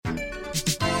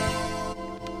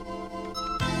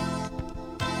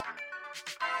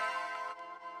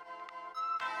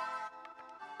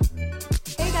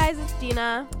guys, it's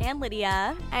Dina. And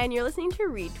Lydia. And you're listening to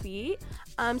Retweet.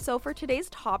 So for today's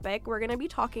topic, we're going to be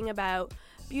talking about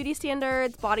beauty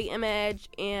standards, body image,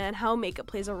 and how makeup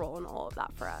plays a role in all of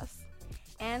that for us.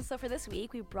 And so for this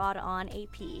week, we brought on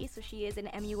AP. So she is an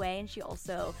MUA, and she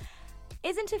also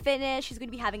is into fitness. She's going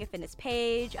to be having a fitness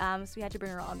page. So we had to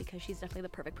bring her on because she's definitely the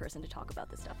perfect person to talk about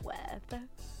this stuff with.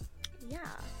 Yeah.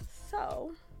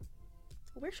 So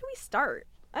where should we start?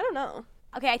 I don't know.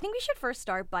 Okay, I think we should first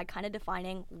start by kind of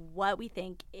defining what we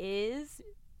think is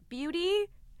beauty,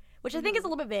 which I think is a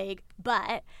little bit vague,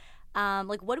 but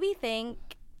what do we think,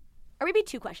 or maybe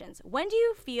two questions. When do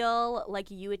you feel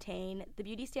like you attain the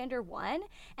beauty standard, one,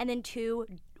 and then two,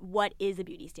 what is a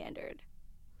beauty standard?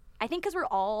 I think because we're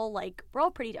all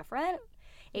pretty different.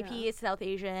 AP is South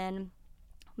Asian.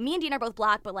 Me and Dina are both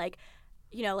Black, but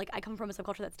I come from a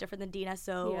subculture that's different than Dina,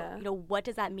 so, what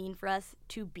does that mean for us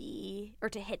to be, or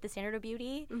to hit the standard of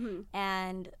beauty? Mm-hmm.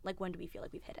 And, when do we feel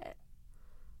like we've hit it?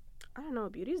 I don't know,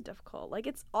 beauty is difficult.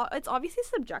 It's obviously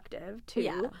subjective,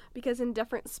 too, because in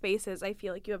different spaces, I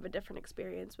feel like you have a different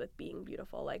experience with being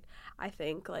beautiful. I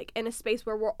think, in a space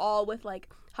where we're all with,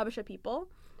 Habesha people,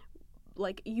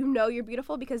 you're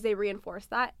beautiful because they reinforce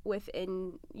that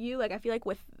within you. I feel like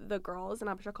with the girls in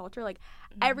Habesha culture,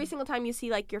 every single time you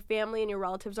see, your family and your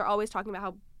relatives are always talking about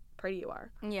how pretty you are.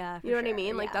 Yeah, for You know sure. what I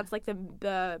mean? Yeah. That's,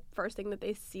 the first thing that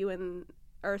they see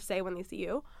or say when they see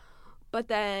you. But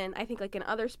then I think, in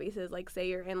other spaces, say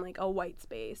you're in, a white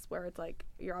space where it's,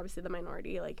 you're obviously the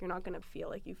minority, you're not going to feel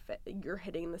like you're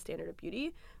hitting the standard of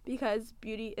beauty because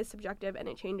beauty is subjective and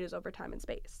it changes over time and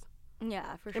space.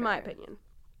 Yeah, for sure. In my opinion.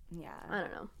 Yeah. I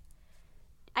don't know.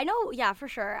 I know, yeah, for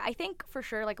sure. I think for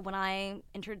sure, when I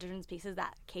entered different spaces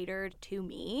that catered to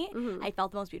me, I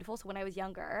felt the most beautiful. So when I was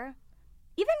younger,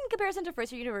 even in comparison to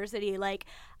first year university,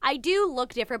 I do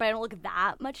look different, but I don't look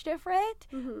that much different.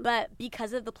 Mm-hmm. But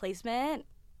because of the placement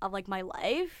of, my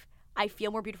life, I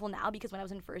feel more beautiful now because when I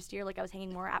was in first year, I was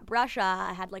hanging more at Brusha.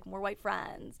 I had, more white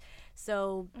friends.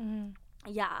 So,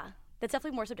 yeah, that's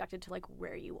definitely more subjective to,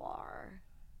 where you are.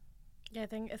 Yeah, I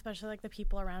think especially the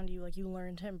people around you, you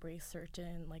learn to embrace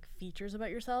certain features about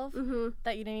yourself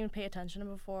that you didn't even pay attention to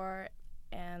before,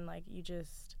 and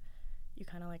you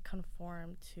kind of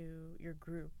conform to your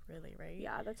group, really, right?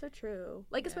 Yeah, that's so true.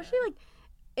 Especially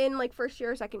in first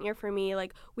year or second year for me,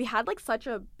 we had such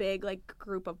a big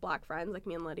group of Black friends,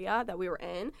 me and Lydia, that we were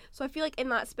in. So I feel in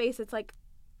that space it's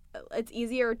it's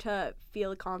easier to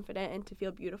feel confident and to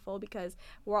feel beautiful because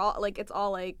we're all it's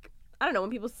all I don't know,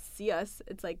 when people see us,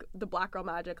 it's the Black girl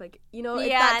magic, it's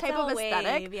that type of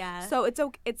aesthetic. Wave, yeah. So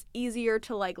it's easier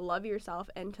to love yourself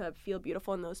and to feel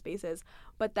beautiful in those spaces.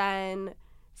 But then,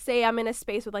 say I'm in a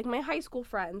space with my high school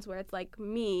friends where it's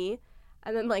me,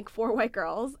 and then 4 white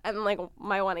girls, and then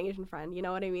my one Asian friend. You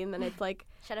know what I mean? Then it's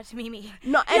shout out to Mimi.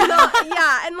 and not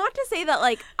to say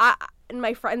that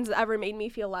my friends ever made me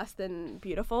feel less than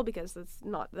beautiful because that's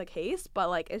not the case.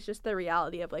 But it's just the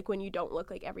reality of when you don't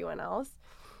look like everyone else,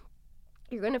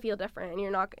 you're going to feel different, and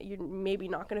you're maybe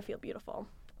not going to feel beautiful.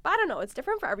 But I don't know, it's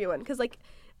different for everyone, because,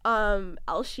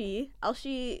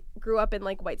 Elshie grew up in,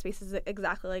 white spaces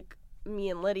exactly like me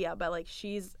and Lydia, but,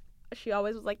 she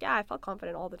always was yeah, I felt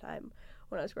confident all the time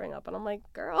when I was growing up, and I'm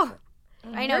girl,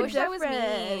 I know, wish that was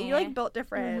me. You built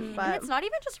different, but... And it's not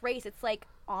even just race, it's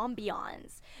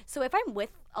ambiance. So if I'm with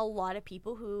a lot of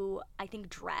people who I think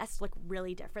dress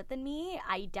really different than me,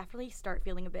 I definitely start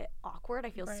feeling a bit awkward. I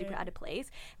feel super out of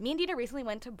place. Me and Dina recently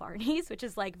went to Barney's, which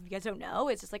is if you guys don't know,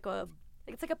 it's just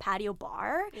it's a patio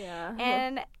bar. Yeah.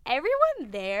 And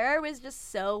everyone there was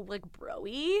just so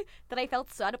bro-y that I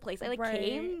felt so out of place. I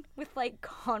came with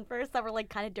Converse that were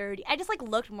kind of dirty. I just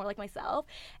looked more like myself.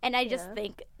 And I just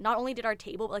think not only did our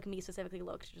table, but me specifically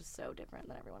looked just so different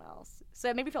than everyone else. So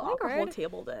it made me feel awkward. Our whole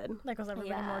table did. Was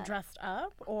everybody more dressed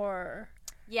up, or?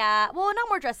 Yeah, well, not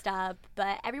more dressed up,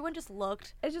 but everyone just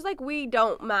looked... It's just we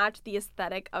don't match the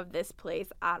aesthetic of this place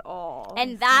at all.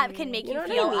 And that can make you you know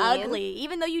feel what I mean? ugly.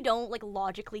 Even though you don't,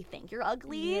 logically think you're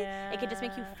ugly, Yeah. it can just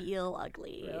make you feel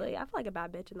ugly. Really? I feel like a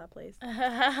bad bitch in that place.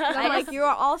 I'm you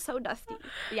are all so dusty.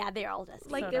 Yeah, they're all dusty.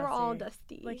 They were all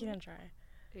dusty. You didn't try.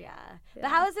 Yeah. But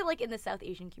how is it, in the South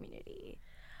Asian community?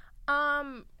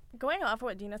 Going off of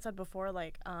what Dina said before,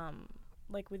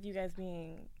 with you guys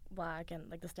being Black and,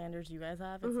 the standards you guys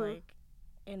have, it's,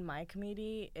 in my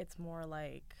community, it's more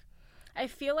I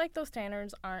feel those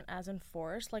standards aren't as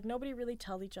enforced. Nobody really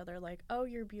tells each other, oh,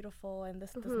 you're beautiful and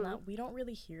this and that. We don't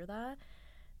really hear that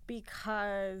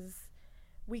because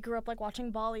we grew up,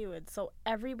 watching Bollywood. So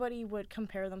everybody would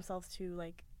compare themselves to,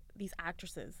 these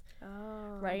actresses.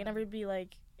 Oh. Right? And everybody be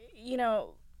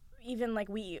even like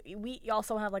we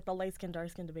also have like the light skin dark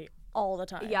skin debate all the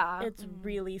time. Yeah. It's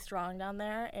really strong down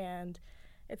there, and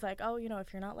it's like, oh, you know,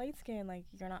 if you're not light skin, like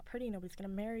you're not pretty, nobody's gonna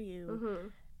marry you. Mm-hmm.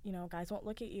 You know, guys won't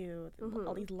look at you.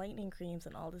 All these lightening creams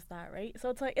and all this that, right? So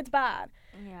it's like it's bad.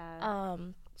 Yeah.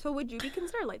 So would you be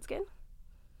considered light skin?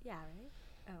 Yeah, right?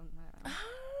 I don't know.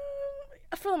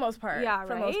 For the most part. Yeah,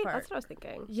 for right? the most part. That's what I was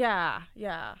thinking. Yeah.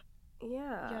 Yeah.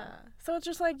 So it's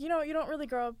just like, you know, you don't really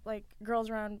grow up like girls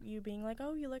around you being like,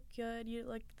 oh, you look good, you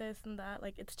look this and that.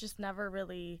 Like, it's just never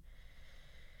really.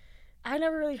 I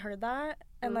never really heard that.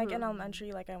 And like in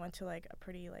elementary, like I went to like a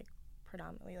pretty like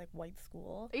predominantly like white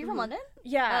school. Are you from London?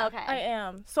 Yeah, Oh, okay. I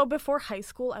am. So before high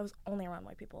school, I was only around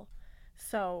white people.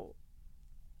 So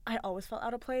I always felt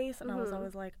out of place, and I was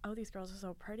always like, oh, these girls are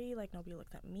so pretty. Like, nobody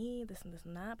looked at me, this and this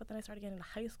and that. But then I started getting into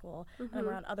high school, and I'm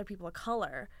around other people of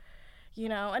color, you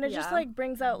know? And it just, like,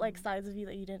 brings out, like, sides of you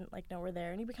that you didn't, like, know were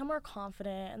there. And you become more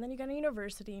confident, and then you go to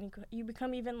university, and you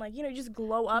become even, like, you know, you just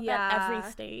glow up at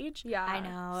every stage. Yeah. I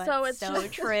know. So it's it's so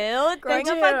just- true. Growing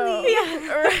up do.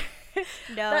 ugly.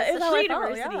 No, That is how especially I felt,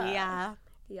 university. yeah.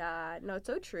 Yeah, no, it's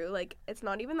so true. Like, it's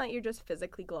not even that you're just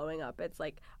physically glowing up. It's,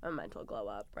 like, a mental glow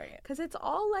up. Right. Because it's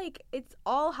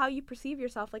all how you perceive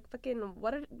yourself. Like, fucking,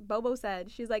 what did Bobo said?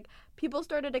 She's like, people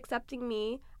started accepting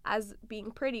me as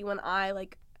being pretty when I,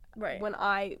 like, Right. when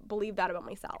I believe that about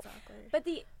myself.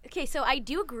 Exactly. But so I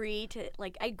do agree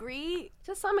I agree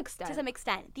To some extent. to some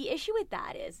extent. The issue with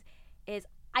that is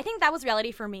I think that was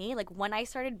reality for me. Like, when I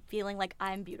started feeling like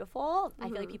I'm beautiful, I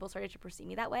feel like people started to perceive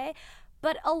me that way.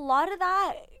 But a lot of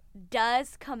that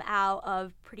does come out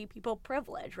of pretty people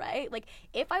privilege, right? Like,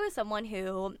 if I was someone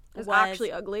who Is was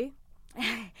actually ugly.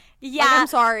 yeah, Like, I'm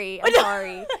sorry.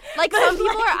 Like, some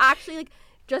people are actually, like,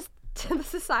 just to the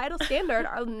societal standard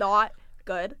are not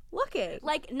good looking.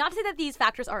 like, not to say that these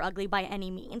factors are ugly by any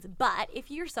means, but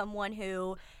if you're someone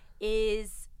who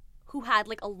had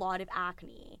like a lot of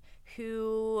acne,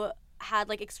 who had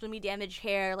like extremely damaged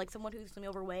hair, like someone who's extremely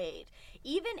overweight,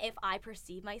 even if I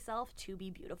perceive myself to be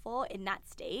beautiful in that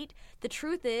state, the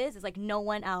truth is like no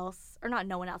one else, or not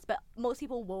no one else, but most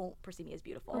people won't perceive me as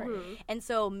beautiful. And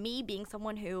so me being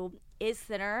someone who is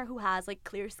thinner, who has like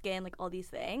clear skin, like all these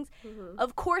things,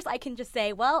 of course I can just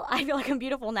say, well, I feel like I'm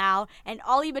beautiful now, and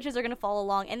all you bitches are gonna follow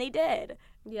along, and they did.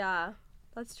 Yeah,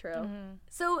 that's true.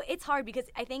 So it's hard because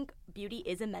I think beauty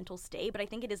is a mental state, but I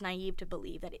think it is naive to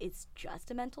believe that it's just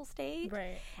a mental state.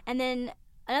 Right. And then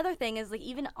another thing is, like,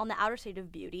 even on the outer state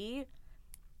of beauty,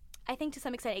 I think to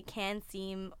some extent it can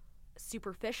seem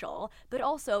superficial, but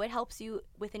also it helps you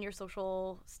within your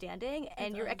social standing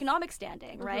and your economic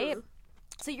standing, right?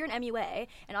 So you're an MUA,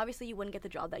 and obviously you wouldn't get the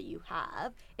job that you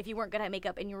have if you weren't good at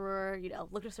makeup and you were, you know,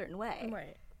 looked a certain way.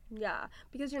 Right. Yeah,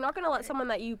 because you're not going to let someone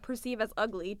that you perceive as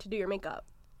ugly to do your makeup.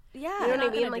 Yeah. You know what I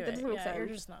Not mean? gonna Like, do that it. doesn't make Yeah, You're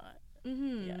sense. just not.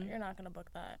 Mm-hmm. Yeah, you're not gonna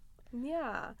book that.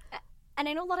 Yeah. And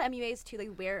I know a lot of MUAs too,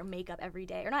 like, wear makeup every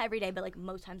day, or not every day, but like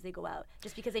most times they go out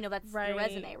just because they know that's your Right,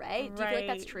 resume, right? Do you feel like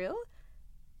that's right. true?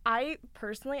 I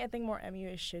think more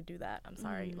MUAs should do that. I'm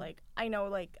sorry. Like, I know,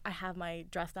 like, I have my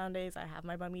dress down days, I have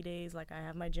my bummy days, like, I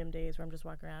have my gym days where I'm just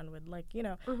walking around with, like, you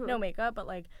know, no makeup, but,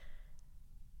 like,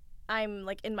 I'm,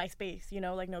 like, in my space, you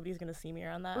know, like, nobody's gonna see me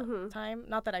around that time.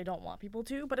 Not that I don't want people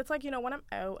to, but it's like, you know, when I'm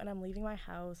out and I'm leaving my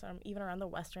house, I'm even around the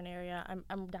Western area,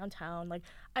 I'm downtown, like,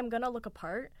 I'm gonna look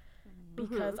apart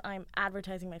because I'm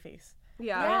advertising my face.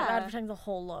 Yeah. Right? I'm advertising the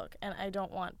whole look, and I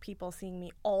don't want people seeing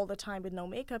me all the time with no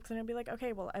makeup, because I'm gonna be like,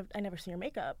 okay, well, I never see your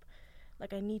makeup.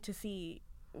 Like, I need to see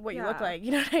what you look Yeah. like,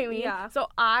 you know what I mean? Yeah. So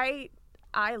I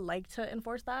like to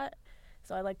enforce that.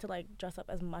 So I like to, like, dress up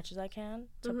as much as I can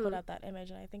to put out that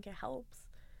image, and I think it helps.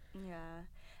 Yeah.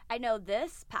 I know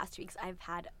this past 2 weeks I've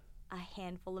had a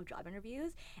handful of job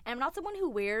interviews, and I'm not someone who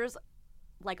wears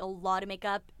like a lot of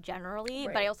makeup generally,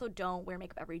 but I Right. also don't wear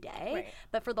makeup every day. Right.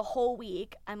 But for the whole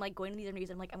week, I'm like going to these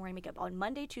interviews and I'm like, I'm wearing makeup on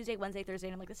Monday, Tuesday, Wednesday, Thursday,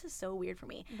 and I'm like, this is so weird for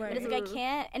me. But it's like I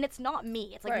can't, and it's not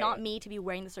me. It's like not Right. me to be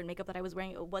wearing the certain makeup that I was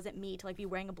wearing. It wasn't me to like be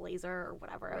wearing a blazer or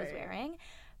whatever I was Right. wearing.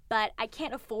 But I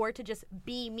can't afford to just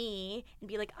be me and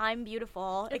be like, I'm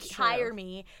beautiful. Like, It's hire true.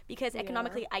 me, because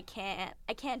economically I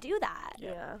can't do that.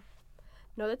 Yeah.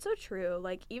 No, that's so true.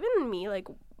 Like, even me, like,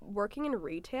 working in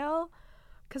retail,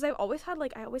 because I always have,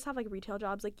 like, retail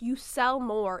jobs. Like, you sell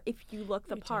more if you look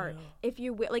the part. do. If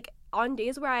you, like, on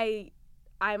days where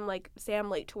I'm, like, say I'm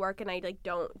late to work and I, like,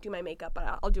 don't do my makeup,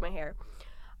 but I'll do my hair.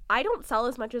 I don't sell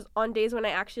as much as on days when I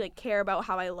actually, like, care about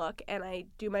how I look and I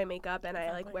do my makeup and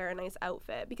I, like, wear a nice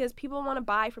outfit. Because people want to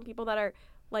buy from people that are,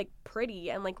 like, pretty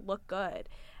and, like, look good.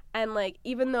 And, like,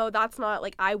 even though that's not,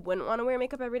 like, I wouldn't want to wear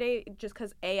makeup every day just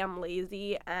because, A, I'm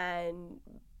lazy and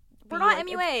We're B, not like,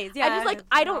 MUAs. Yeah, I just, like, it's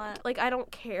I not- don't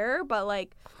care, but,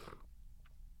 like,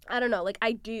 I don't know, like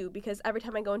I do, because every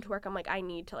time I go into work, I'm like, I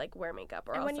need to like wear makeup,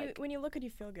 or And else when you look good, you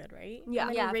feel good, right? Yeah. And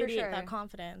then Yeah, you for radiate sure. that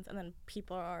confidence, and then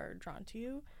people are drawn to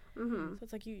you. Mm-hmm. So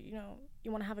it's like you know,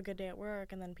 you want to have a good day at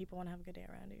work, and then people want to have a good day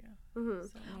around you. Mm-hmm.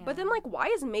 So, But then, like, why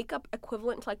is makeup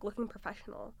equivalent to like looking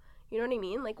professional? You know what I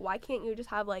mean? Like, why can't you just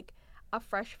have like a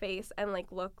fresh face and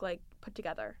like look like put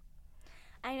together?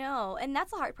 I know, and that's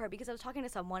the hard part, because I was talking to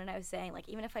someone and I was saying, like,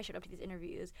 even if I showed up to these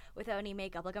interviews without any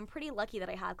makeup, like, I'm pretty lucky that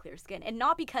I have clear skin, and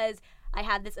not because I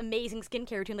had this amazing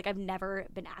skincare routine, like, I've never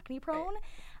been acne prone.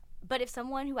 But if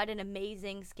someone who had an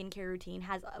amazing skincare routine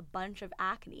has a bunch of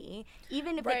acne,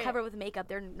 even if they Right. cover it with makeup,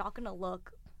 they're not gonna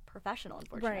look professional,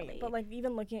 unfortunately. Right, but like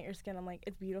even looking at your skin, I'm like,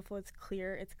 it's beautiful, it's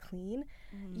clear, it's clean.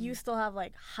 You still have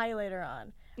like highlighter on.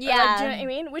 Or, Yeah. like, do you know what I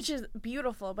mean? Which is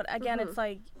beautiful, but again, Mm-hmm. it's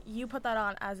like you put that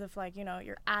on as if like, you know,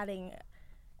 you're adding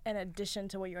an addition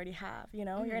to what you already have, you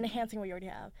know? You're enhancing what you already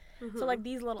have. Mm-hmm. So like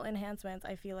these little enhancements,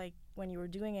 I feel like when you were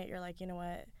doing it, you're like, you know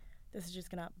what? This is just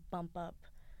gonna bump up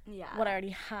Yeah. what I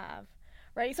already have.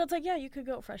 Right? So it's like, yeah, you could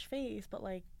go fresh face, but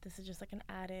like this is just like an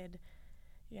added,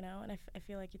 you know, and I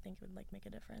feel like you think it would like make a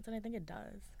difference, and I think it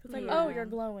does. Cause like, oh, Yeah. you're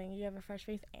glowing, you have a fresh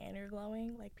face and you're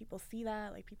glowing, like people see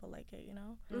that, like people like it, you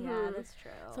know. Yeah, that's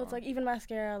true. So it's like even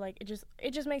mascara, like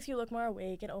it just makes you look more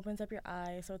awake. It opens up your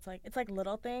eyes, so it's like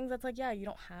little things. That's like, yeah, you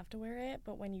don't have to wear it,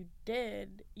 but when you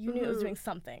did, you knew it was doing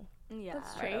something, yeah.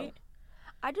 That's true. right?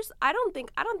 I don't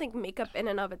think makeup in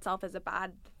and of itself is a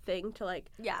bad thing to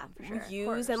like Yeah, for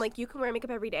sure. use, and like you can wear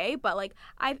makeup every day, but like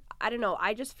I don't know,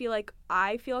 I just feel like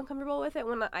I feel uncomfortable with it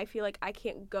when I feel like I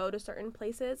can't go to certain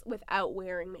places without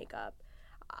wearing makeup.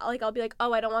 Like I'll be like,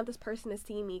 oh, I don't want this person to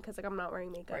see me because like I'm not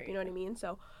wearing makeup. Right. You know what I mean?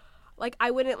 So like I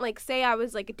wouldn't, like, say I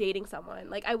was like dating someone,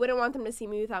 like I wouldn't want them to see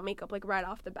me without makeup like right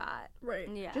off the bat, Right.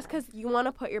 Yeah. just because you want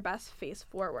to put your best face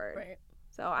forward. Right.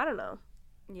 So I don't know.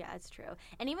 Yeah, it's true.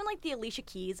 And even like the Alicia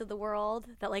Keys of the world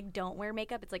that like don't wear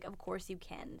makeup, it's like, of course you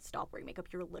can stop wearing makeup.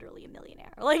 You're literally a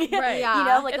millionaire. Like, Right. Yeah. you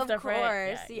know, like It's of different.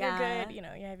 course. Yeah. You're good. You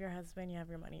know, you have your husband, you have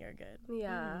your money, you're good.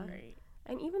 Yeah. Right.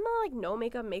 And even though like no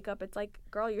makeup, it's like,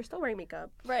 girl, you're still wearing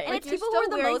makeup. Right. And Like, it's you're people who still are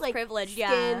the wearing, most like, privileged.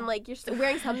 Skin, Yeah. like you're still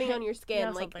wearing something on your You skin.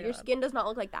 have Like something your on. skin does not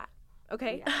look like that.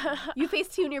 Okay. Yeah. You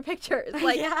Facetune your pictures.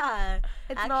 Like yeah.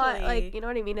 it's not actually. like, you know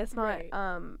what I mean? It's not Right.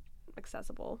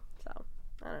 accessible. So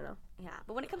I don't know. Yeah,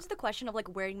 but when it comes to the question of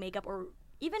like wearing makeup or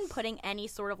even putting any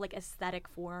sort of like aesthetic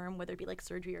form, whether it be like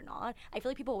surgery or not, I feel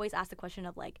like people always ask the question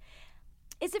of like,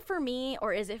 is it for me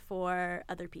or is it for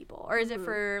other people or is it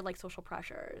for like social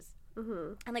pressures?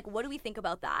 Mm-hmm. And like, what do we think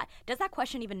about that? Does that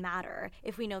question even matter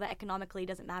if we know that economically it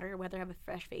doesn't matter whether I have a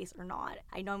fresh face or not?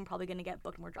 I know I'm probably gonna get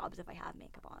booked more jobs if I have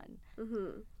makeup on.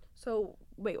 Mm-hmm. So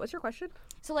wait, what's your question?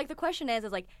 So like the question is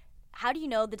like, how do you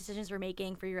know the decisions we're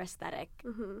making for your aesthetic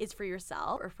Mm-hmm. is for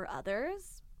yourself or for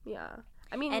others? Yeah.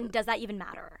 I mean, And does that even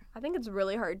matter? I think it's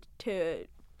really hard to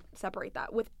separate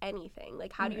that with anything.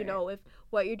 Like, how do you Right. know if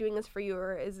what you're doing is for you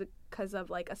or is it because of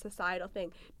like a societal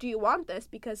thing? Do you want this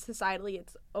because societally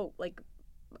it's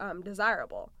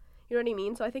desirable? You know what I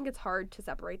mean? So I think it's hard to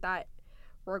separate that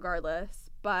regardless.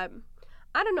 But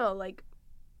I don't know. Like,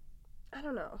 I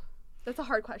don't know. That's a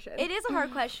hard question. It is a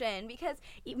hard question because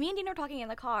me and Dina were talking in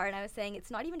the car, and I was saying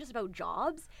it's not even just about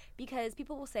jobs because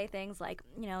people will say things like,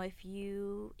 you know, if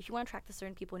you want to attract the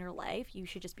certain people in your life, you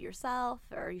should just be yourself,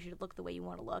 or you should look the way you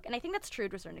want to look. And I think that's true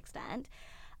to a certain extent.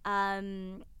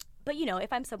 But you know,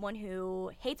 if I'm someone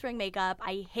who hates wearing makeup,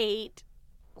 I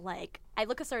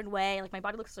look a certain way, like my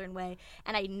body looks a certain way,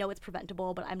 and I know it's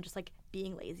preventable, but I'm just like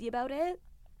being lazy about it.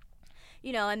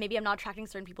 You know, and maybe I'm not attracting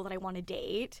certain people that I want to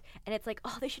date. And it's like,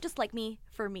 oh, they should just like me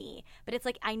for me. But it's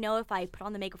like, I know if I put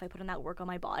on the makeup, if I put on that work on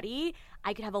my body,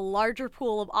 I could have a larger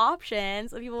pool of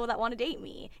options of people that want to date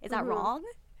me. Is that wrong?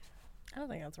 I don't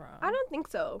think that's wrong. I don't think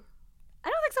so. I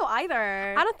don't think so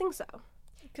either. I don't think so.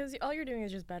 Because all you're doing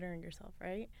is just bettering yourself,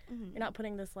 right? Mhm. You're not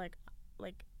putting this like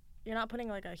you're not putting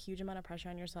like a huge amount of pressure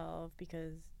on yourself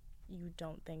because you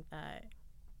don't think that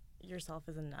yourself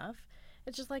is enough.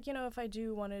 It's just like, you know, if I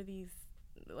do one or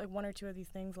two of these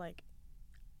things, like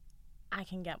I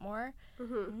can get more.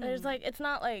 Mm-hmm. And it's like it's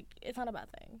not a bad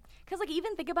thing. Because, like,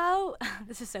 even think about,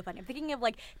 this is so funny. I'm thinking of,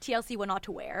 like, TLC What Not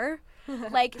to Wear.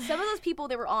 Like, some of those people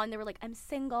they were like, I'm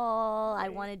single, I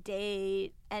want to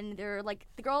date. And they're like,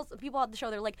 the people on the show,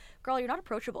 they're like, girl, you're not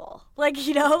approachable. Like,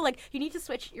 you know, like, you need to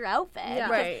switch your outfit. Yeah.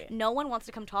 Because Right. no one wants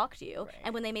to come talk to you. Right.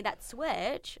 And when they made that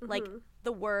switch, like,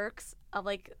 the works of,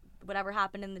 like, whatever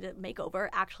happened in the makeover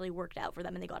actually worked out for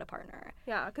them and they got a partner.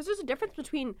 Yeah, because there's a difference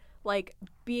between like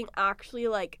being actually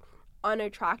like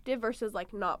unattractive versus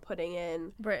like not putting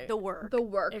in Right. The work. the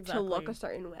work to Exactly. look a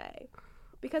certain way.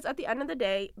 because at the end of the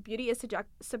day, beauty is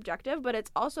subjective, but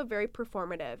it's also very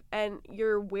performative, and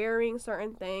you're wearing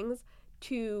certain things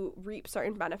to reap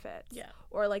certain benefits. Yeah.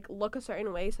 Or like look a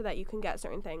certain way so that you can get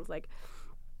certain things. Like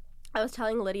I was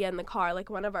telling Lydia in the car, like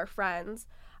one of our friends,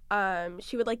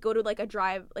 she would like go to like a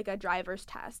driver's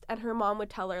test, and her mom would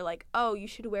tell her like, oh, you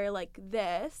should wear like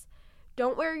this.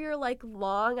 Don't wear your like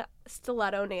long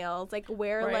stiletto nails. Like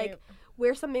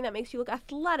wear something that makes you look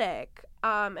athletic,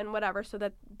 and whatever, so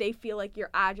that they feel like you're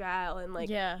agile and like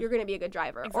you're gonna be a good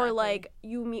driver. Exactly. Or like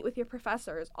you meet with your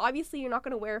professors. Obviously, you're not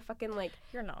gonna wear a fucking like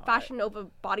You're not. Fashion Nova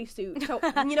bodysuit. So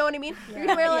you know what I mean? You're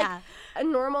gonna wear like a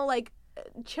normal like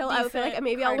chill outfit. Like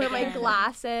maybe I'll wear my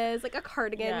glasses, like a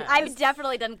cardigan. Yeah. I've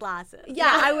definitely done glasses.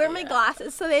 Yeah, I wear my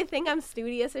glasses so they think I'm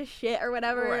studious as shit or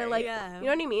whatever. Right. Like, Yeah. you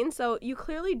know what I mean? So you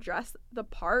clearly dress the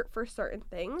part for certain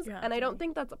things, You have and I to. don't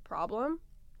think that's a problem.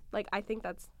 Like, I think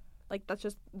that's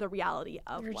just the reality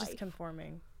of You're life. just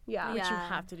conforming, Yeah. which you Yeah.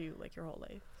 have to do like your whole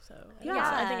life. So Yeah.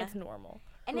 I think it's normal.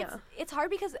 And Yeah. it's hard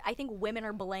because I think women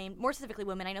are blamed, more specifically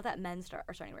women. I know that men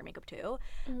are starting to wear makeup too,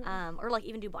 or like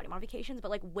even do body modifications. But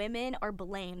like women are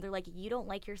blamed. They're like, you don't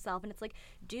like yourself, and it's like,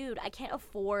 dude, I can't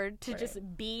afford to just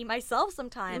be myself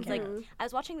sometimes. Like I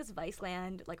was watching this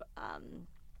Viceland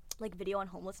like video on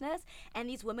homelessness, and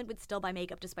these women would still buy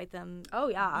makeup despite them Oh,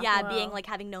 yeah. yeah Wow. being like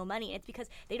having no money. It's because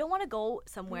they don't want to go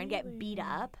somewhere and get beat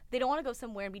up. They don't want to go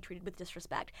somewhere and be treated with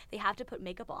disrespect. They have to put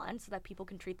makeup on so that people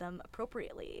can treat them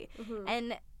appropriately.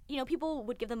 And you know, people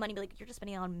would give them money, be like, you're just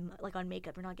spending on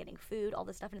makeup, you're not getting food, all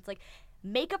this stuff. And it's like,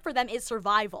 makeup for them is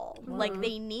survival. Like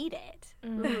they need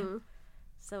it.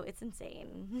 So it's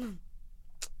insane.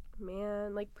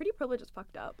 Man, like, pretty privilege is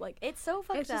fucked up. Like, It's so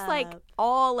fucked up. it's just like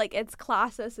all like it's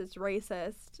classist, it's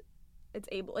racist, it's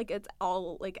it's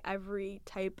all like every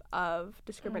type of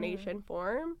discrimination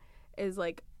form is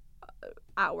like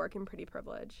at work in pretty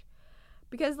privilege,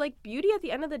 because like beauty at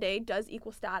the end of the day does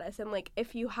equal status, and like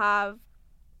if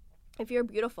you're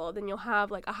beautiful, then you'll have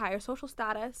like a higher social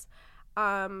status,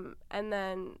 and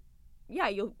then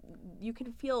you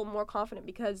can feel more confident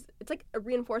because it's like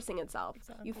reinforcing itself.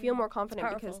 Exactly. You feel more confident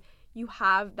It's because powerful. you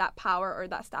have that power or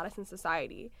that status in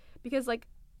society. Because like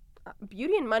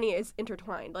beauty and money is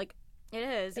intertwined, like it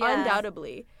is.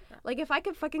 undoubtedly. Like if I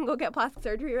could fucking go get plastic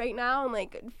surgery right now and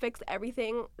like fix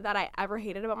everything that I ever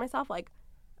hated about myself, like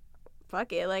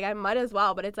fuck it, like I might as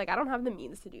well. But it's like I don't have the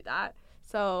means to do that,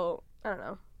 so I don't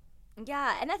know.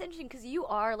 Yeah, and that's interesting because you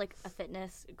are like a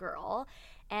fitness girl,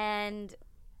 and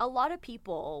a lot of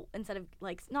people, instead of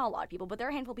like, not a lot of people, but there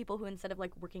are a handful of people who instead of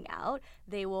like working out,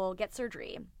 they will get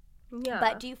surgery. Yeah.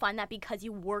 But do you find that because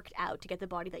you worked out to get the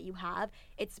body that you have,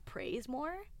 it's praised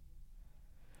more?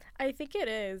 I think it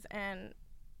is, and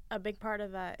a big part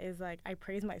of that is like I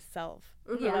praise myself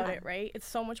Yeah. about it, right? It's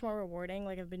so much more rewarding.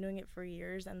 Like I've been doing it for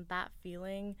years, and that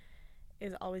feeling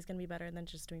is always going to be better than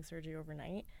just doing surgery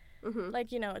overnight.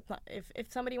 Like, you know, it's not, if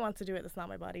somebody wants to do it, that's not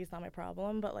my body, it's not my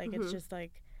problem, but like it's just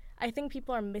like I think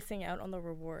people are missing out on the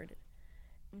reward.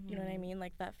 You know what I mean?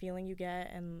 Like that feeling you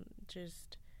get, and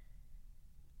just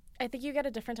I think you get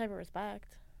a different type of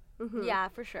respect. Yeah,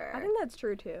 for sure. I think that's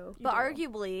true too. But do.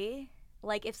 arguably,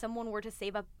 like if someone were to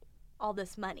save up all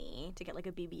this money to get like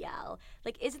a BBL,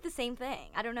 like is it the same thing?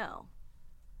 I don't know.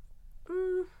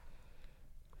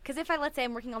 Because if let's say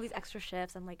I'm working all these extra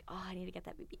shifts, I'm like, oh, I need to get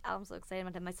that BBL. I'm so excited.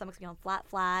 My stomach's gonna be on flat.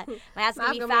 My ass is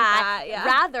gonna be fat. yeah.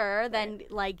 Rather than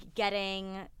like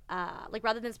getting,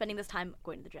 rather than spending this time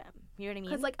going to the gym. You know what I mean?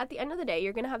 Because like at the end of the day,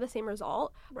 you're gonna have the same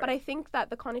result. But I think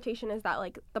that the connotation is that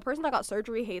like the person that got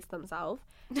surgery hates themselves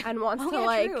and wants to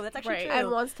like true. That's actually Right. true. and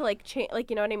wants to like change,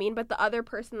 like, you know what I mean. But the other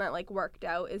person that like worked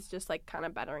out is just like kind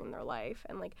of bettering their life,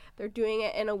 and like they're doing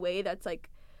it in a way that's like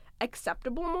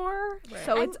acceptable more.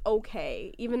 So it's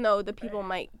okay, even though the people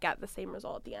might get the same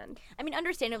result at the end. I mean,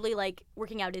 understandably, like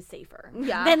working out is safer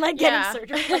Yeah. than like getting Yeah.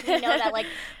 surgery. Like we know that like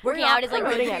working not out is like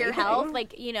good for promoting your anything. health.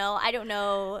 Like, you know, I don't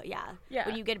know. Yeah.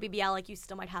 When you get a BBL, like you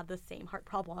still might have the same heart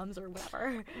problems or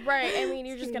whatever. Right. I mean,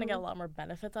 you're just going to get a lot more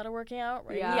benefits out of working out,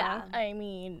 right? Yeah. I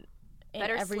mean, in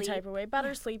Better every sleep. type of way.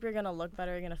 Better sleep, you're going to look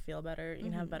better, you're going to feel better, you're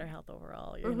going to have better health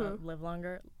overall, you're going to live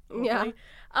longer. Yeah.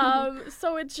 hopefully.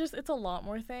 So it's a lot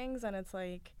more things, and it's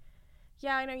like,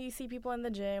 yeah, I know you see people in the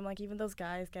gym, like even those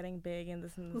guys getting big and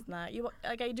this and that.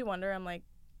 I do wonder, I'm like,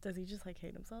 does he just like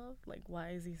hate himself? Like, why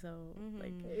is he so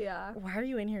like, Yeah. why are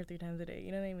you in here 3 times a day?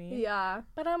 You know what I mean? Yeah.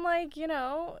 But I'm like, you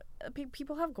know,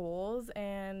 people have goals,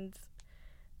 and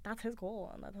that's his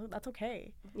goal, and that's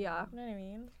okay. Yeah. You know what I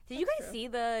mean? Did you guys see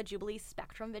the Jubilee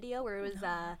Spectrum video where it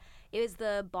was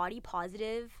the body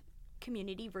positive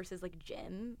community versus like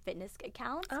gym fitness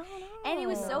accounts? Oh, no. And it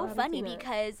was so I haven't funny seen it.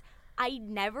 because I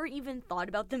never even thought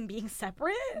about them being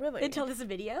separate Really? until this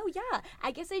video. Yeah.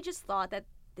 I guess I just thought that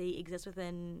they exist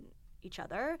within each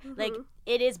other. Like,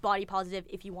 it is body positive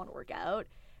if you want to work out.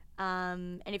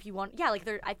 And if you want, like,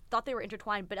 I thought they were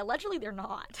intertwined, but allegedly they're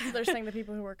not. They're saying the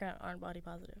people who work out aren't body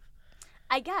positive.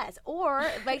 I guess. Or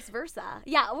vice versa.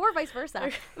 Yeah, or vice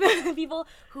versa. People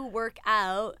who work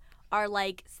out are,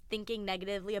 like, thinking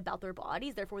negatively about their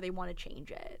bodies, therefore they want to change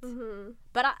it.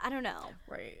 But I don't know.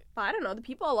 Right. But I don't know.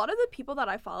 A lot of the people that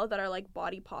I follow that are like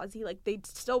body posy, like they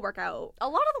still work out. A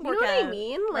lot of them You work know out. what I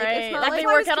mean? Like Right. it's not Like like they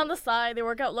work out on the side, they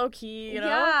work out low key, you know?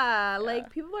 Yeah, like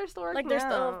people are still working Like there's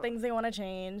out. still things they want to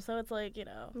change. So it's like,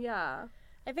 Yeah.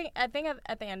 I think at the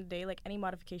end of the day, like any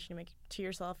modification you make to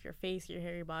yourself, your face, your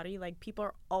hair, your body, like people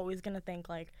are always gonna think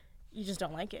like you just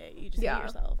don't like it. You just hate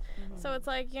yourself. So it's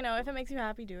like, if it makes you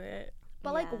happy, do it.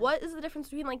 But like, what is the difference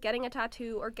between like getting a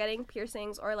tattoo or getting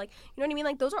piercings or like, you know what I mean?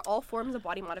 Like those are all forms of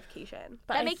body modification.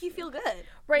 But That make you feel good.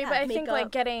 Right, Yeah, but I think like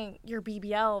makeup. getting your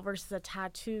BBL versus a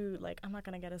tattoo, like I'm not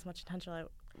gonna get as much attention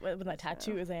with my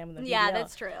tattoo as I am with a BBL. Yeah,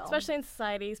 that's true. Especially in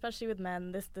society, especially with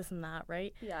men, this and that,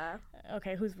 right? Yeah,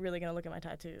 Okay, who's really gonna look at my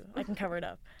tattoo? I can cover it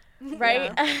up,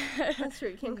 right? that's true.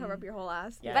 You can't cover up your whole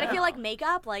ass. Yeah. But I feel like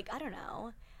makeup, like, I don't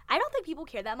know. I don't think people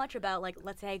care that much about, like,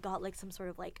 let's say I got, like, some sort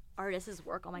of, like, artist's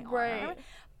work on my arm. Right.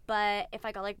 But if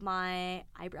I got, like, my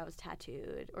eyebrows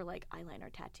tattooed or, like, eyeliner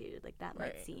tattooed, like, that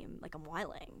might Right. seem like I'm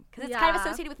whiling. Because it's kind of Yeah.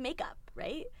 associated with makeup,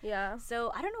 right? Yeah.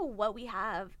 So I don't know what we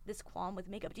have this qualm with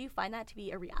makeup. Do you find that to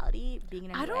be a reality, being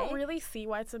in any I don't way? really see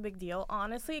why it's a big deal.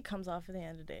 Honestly, it comes off at the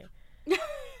end of the day.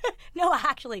 No,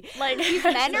 actually. Like These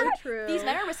men So are true. these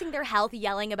men are risking their health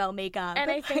yelling about makeup.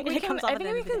 And I think we It can, comes off I at the think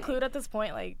end we of the day. conclude at this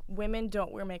point, like women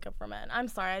don't wear makeup for men. I'm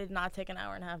sorry, I did not take an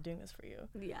hour and a half doing this for you.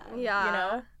 Yeah. Yeah. You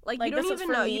know? Like Like, you don't this is even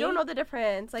for know. me. You don't know the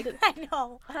difference. Like I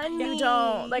know. honey, You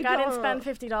don't. Like you I didn't don't.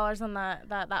 spend $50 on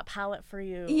that palette for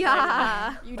you.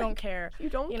 Yeah. Like, you don't care. You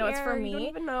don't. You know, it's for care, me. You don't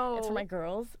even know. It's for my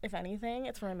girls, if anything.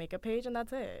 It's for my makeup page, and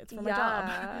that's it. It's for my Yeah.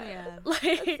 job. Yeah. Like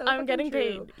so I'm fucking getting true.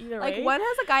 paid either Like way. when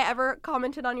has a guy ever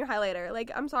commented on your highlighter?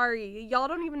 Like I'm sorry, y'all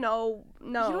don't even know.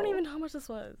 No. You don't even know how much this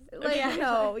was. Like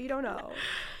no, you don't know.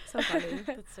 So funny.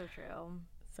 That's so true.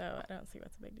 So I don't see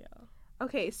what's a big deal.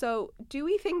 Okay, so do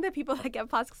we think that people that get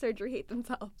plastic surgery hate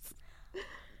themselves?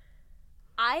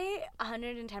 I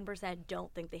 110%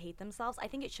 don't think they hate themselves. I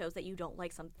think it shows that you don't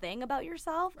like something about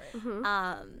yourself.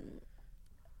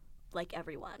 Like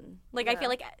everyone. Like I feel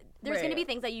like there's going to be Right.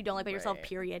 things that you don't like about yourself, Right.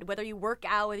 period. Whether you work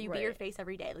out, whether you beat your Right. face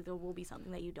every day, like there will be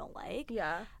something that you don't like.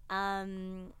 Yeah.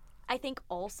 I think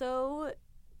also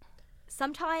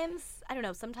sometimes, I don't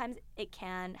know, sometimes it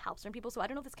can help certain people. So I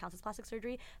don't know if this counts as plastic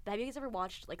surgery, but have you guys ever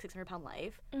watched like 600 Pound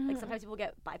Life? Like sometimes people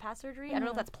get bypass surgery. I don't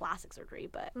know if that's plastic surgery,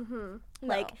 but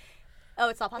like, oh,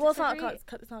 it's not plastic Well, surgery?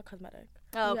 it's not cosmetic.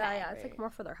 Oh, okay. Yeah, it's like more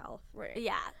for their health. Right.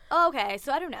 Yeah. Oh, okay.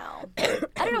 So I don't know. I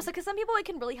don't know. So because some people, it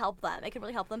can really help them. It can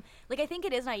really help them. Like I think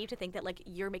it is naive to think that like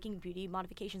you're making beauty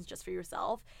modifications just for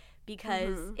yourself,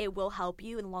 because it will help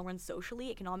you in the long run, socially,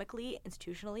 economically,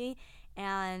 institutionally,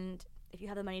 and if you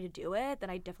have the money to do it, then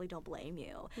I definitely don't blame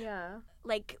you. Yeah.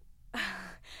 Like,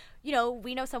 you know,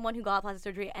 we know someone who got plastic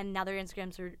surgery and now their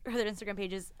Instagram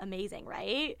page is amazing,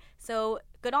 right? So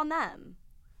good on them.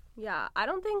 Yeah. I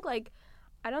don't think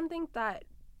that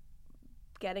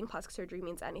getting plastic surgery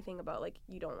means anything about like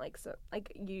you don't like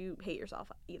you hate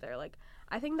yourself either. Like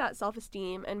I think that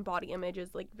self-esteem and body image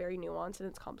is like very nuanced and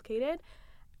it's complicated.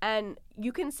 And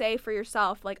you can say for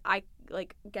yourself like I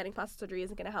like getting plastic surgery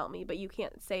isn't going to help me, but you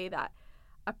can't say that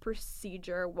a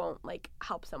procedure won't like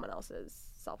help someone else's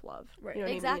self-love. Right. You know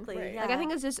what Exactly. I mean? Right. Yeah. Like I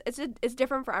think it's just it's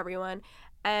different for everyone,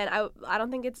 and I don't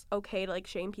think it's okay to like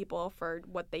shame people for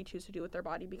what they choose to do with their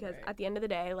body, because Right. at the end of the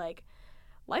day, like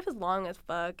life is long as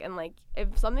fuck, and like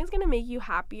if something's gonna make you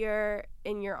happier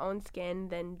in your own skin,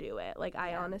 then do it. Like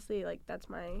I honestly like that's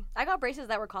my I got braces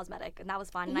that were cosmetic, and that was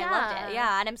fun, and I loved it.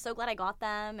 Yeah, and I'm so glad I got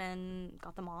them and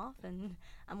got them off, and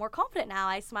I'm more confident now.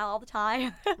 I smile all the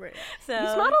time. Right. So you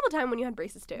smiled all the time when you had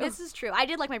braces too. this is true. I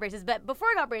did like my braces, but before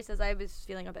I got braces, I was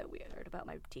feeling a bit weird about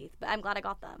my teeth. But I'm glad I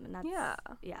got them, and that's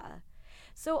yeah.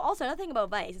 So also another thing about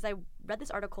Vice is I read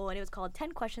this article, and it was called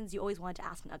 10 Questions You Always Wanted to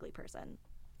Ask an Ugly Person.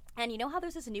 And you know how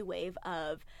there's this new wave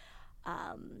of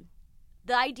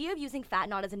the idea of using fat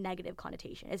not as a negative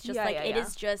connotation. It's just it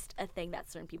is just a thing that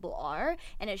certain people are,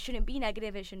 and it shouldn't be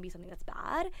negative. It shouldn't be something that's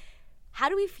bad. How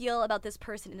do we feel about this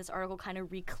person in this article kind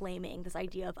of reclaiming this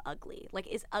idea of ugly? Like,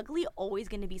 is ugly always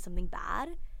going to be something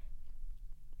bad?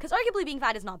 Because arguably being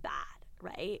fat is not bad,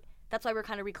 right? That's why we're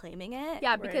kind of reclaiming it.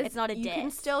 yeah, because it's not a you diss.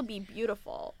 can still be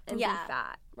beautiful and be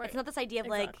fat. Right. It's not this idea of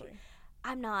Exactly.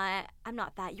 I'm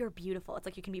not that, you're beautiful. It's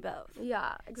like you can be both.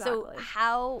 Yeah, exactly.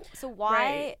 So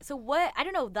what, I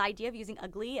don't know, the idea of using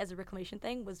ugly as a reclamation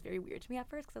thing was very weird to me at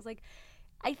first, because I was like,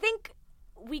 I think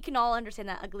we can all understand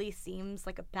that ugly seems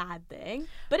like a bad thing,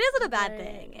 but is it a bad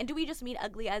thing? And do we just mean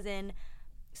ugly as in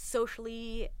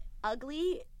socially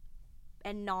ugly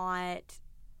and not,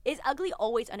 is ugly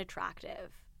always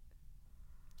unattractive?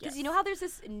 Because you know how there's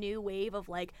this new wave of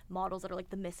like models that are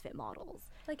like the misfit models.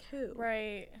 Like who?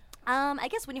 Right. I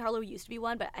guess Winnie Harlow used to be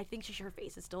one, but I think her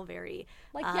face is still very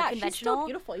Like conventional. she's still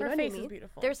beautiful. You Her know face what I mean? is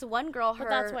beautiful. There's one girl, but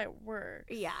that's why it works.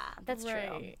 Yeah, that's true.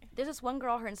 Right. There's this one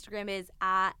girl, her Instagram is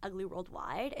at Ugly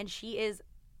Worldwide, and she is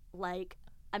like,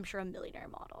 I'm sure, a millionaire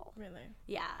model. Really.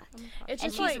 Yeah. It's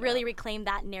And just she's like, really reclaimed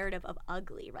that narrative of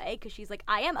ugly, right? Because she's like,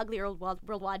 I am Ugly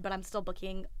Worldwide, but I'm still booked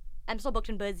in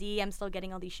Busy, I'm still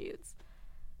getting all these shoots.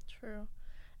 true.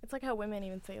 It's like how women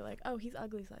even say like, oh, he's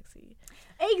ugly sexy.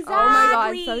 Exactly.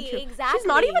 Oh my god, so true. Exactly. She's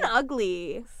not even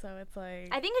ugly. So it's like,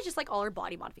 I think it's just like all her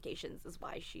body modifications is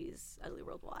why she's Ugly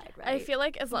Worldwide, right? I feel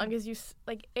like as long as you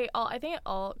like it all, I think it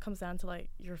all comes down to like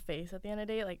your face at the end of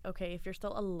the day. Like, okay, if you're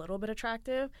still a little bit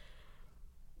attractive,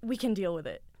 we can deal with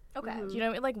it. okay. Do you know what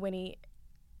I mean? Like Winnie,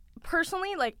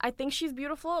 personally, like I think she's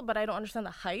beautiful, but I don't understand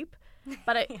the hype.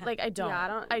 But I I don't.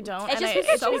 Yeah, I don't. It's And just I-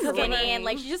 because so she's annoying. skinny and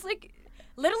like she's just like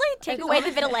literally take away the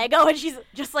vitiligo and she's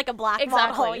just like a black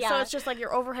Exactly. model. Yeah. So it's just like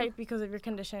you're overhyped because of your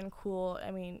condition. Cool.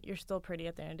 I mean, you're still pretty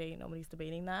at the end of the day. Nobody's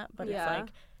debating that. But Yeah. it's like,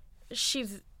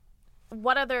 she's,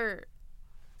 what other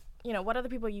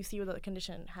people you see with a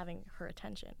condition having her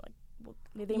attention? Like, well,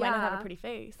 they might not have a Yeah. pretty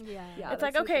face. yeah. Yeah. It's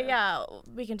like, that's so okay, true. yeah,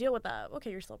 we can deal with that.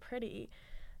 Okay, you're still pretty.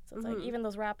 So it's Mhm. like even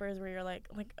those rappers where you're like,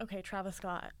 okay, Travis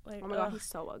Scott. Like, Oh my god, ugh. he's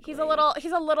so ugly. He's a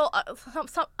little,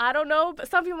 some, I don't know, but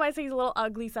some people might say he's a little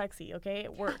ugly sexy, okay?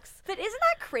 It works. But isn't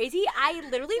that crazy? I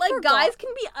literally like forgot. guys can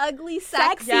be ugly,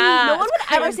 sexy. Yeah, no one it's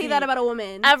would ever say crazy. that about a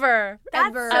woman. Ever. That's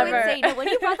ever. so Ever. insane. But when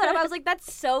you brought that up, I was like,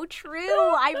 that's so true.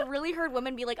 I really heard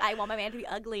women be like, I want my man to be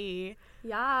ugly.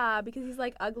 Yeah, because he's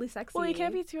like ugly, sexy. Well, he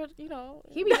can't be too,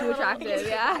 He'd be too attractive.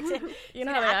 Yeah. You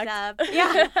know He's how gonna they act act. up.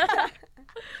 Yeah.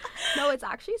 No, it's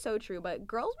actually so true. But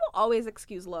girls will always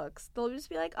excuse looks. They'll just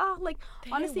be like, oh, like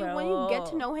They honestly, when you get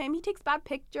to will. know him, he takes bad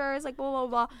pictures. Like blah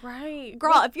blah blah. Right.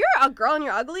 Girl, if you're a girl and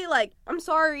you're ugly, like I'm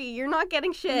sorry, you're not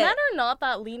getting shit. Men are not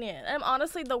that lenient. And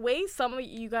honestly, the way some of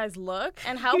you guys look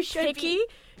and how You should picky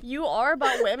you are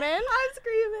about women, I'm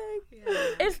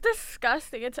screaming. it's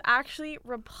disgusting. It's actually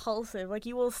repulsive. Like,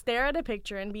 you will stare at a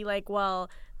picture and be like, well,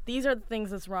 these are the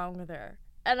things that's wrong with her.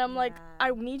 And I'm like, Yeah.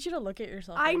 I need you to look at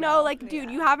yourself. I right know, now. like,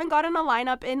 dude, you haven't gotten a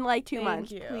lineup in like 2 Thank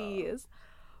months, you. please.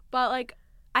 But like,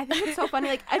 I think it's so funny.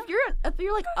 Like, if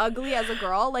you're like ugly as a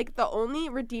girl, like the only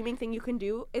redeeming thing you can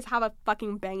do is have a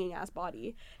fucking banging ass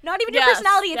body. Not even your Yes,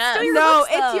 personality. It's yes. still your No, looks,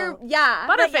 it's though. your yeah.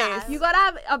 Butterface. yeah. You gotta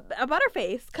have a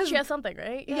butterface, cause She has something,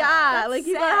 right? yeah, that's like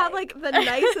you gotta have sick. like the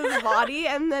nicest body,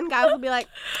 and then guys will be like,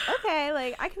 okay,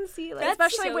 like I can see like That's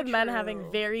Especially so with men true.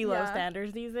 having very low Yeah.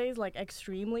 standards these days, like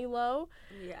extremely low.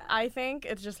 Yeah. I think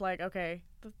it's just like, okay,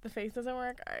 the face doesn't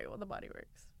work. All right, well, the body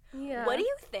works. yeah. What do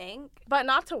you think? But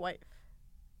not to wife.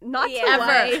 Not Yeah. to Ever.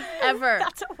 wife. Ever.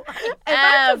 That's a wife. If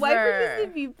that's a wife, Ever. it just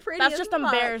to be pretty. That's as just fuck.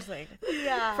 embarrassing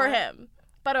Yeah. for him.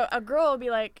 But a girl will be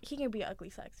like, he can be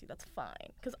ugly sexy. That's fine.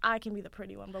 Because I can be the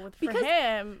pretty one. But for Because-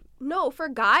 him, No, for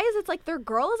guys, it's like their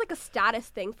girl is like a status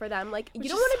thing for them. Like you which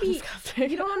don't is want so to be,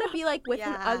 disgusting. you don't want to be like with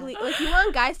an Yeah. ugly. Like you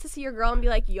want guys to see your girl and be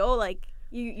like, yo, like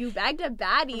you bagged a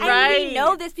baddie. And Right. we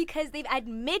know this because they've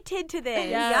admitted to this.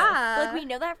 Yes. Yeah. Like, we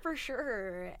know that for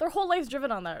sure. Their whole life's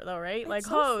driven on that, though, right? Like so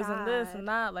hoes and this sad. and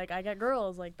that. Like, I get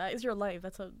girls. Like, that is your life.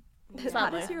 That's a sad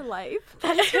That life. is your life.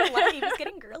 That is your life. It's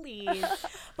getting girly.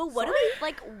 But what do we,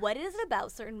 like, what is it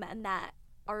about certain men that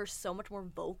are so much more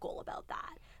vocal about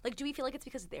that? Like, do we feel like it's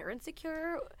because they're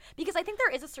insecure? Because I think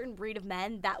there is a certain breed of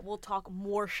men that will talk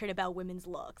more shit about women's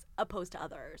looks opposed to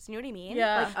others. You know what I mean?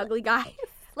 Yeah. Like ugly guys.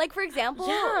 Like, for example,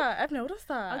 Yeah, I've noticed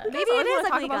that. Ugly Maybe guys always it is wanna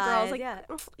talk ugly about girls. guys, Like yeah.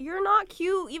 you're not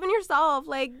cute, even yourself.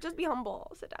 Like just be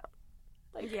humble. Sit down.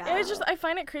 Like Yeah. It's just, I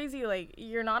find it crazy. Like,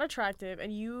 you're not attractive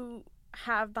and you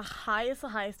have the highest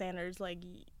standards. Like,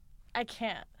 I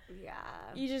can't. yeah.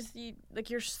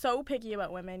 You're so picky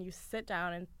about women. You sit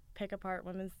down and pick apart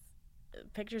women's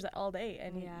pictures all day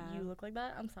and Yeah. you look like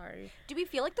that. I'm sorry. Do we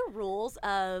feel like the rules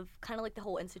of kind of like the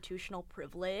whole institutional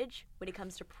privilege when it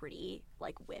comes to pretty,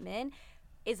 like, women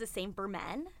is the same for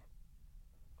men?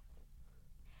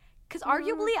 Because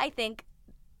arguably, I think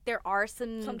there are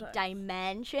some Sometimes.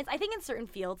 dimensions. I think in certain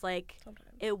fields, like, Sometimes.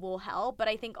 it will help, but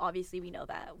I think obviously we know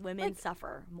that women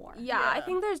suffer more. yeah, I Yeah.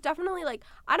 think there's definitely like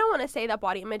I don't want to say that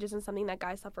body image isn't something that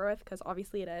guys suffer with because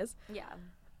obviously it is. Yeah.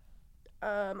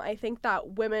 I think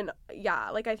that women,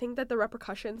 I think that the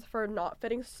repercussions for not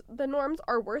fitting the norms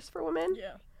are worse for women.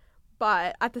 Yeah.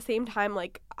 But at the same time,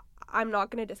 like, I'm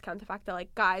not going to discount the fact that,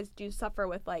 like, guys do suffer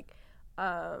with, like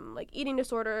eating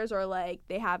disorders, or, like,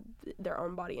 they have their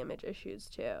own body image issues,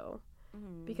 too.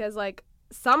 Mm-hmm. Because, like,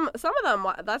 some of them,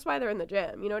 that's why they're in the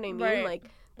gym. You know what I mean? Right. Like,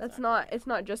 that's not, it's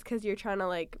not just because you're trying to,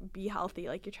 like, be healthy.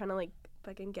 Like, you're trying to, like,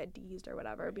 fucking get D'd or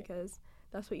whatever, because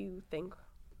that's what you think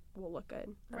will look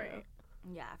good. I don't know. Right.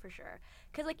 Yeah, for sure.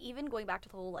 Because, like, even going back to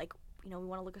the whole, like, you know, we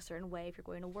want to look a certain way if you're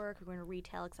going to work, you're going to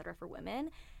retail, etc. For women,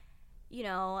 you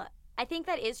know, I think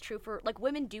that is true for, like,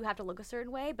 women do have to look a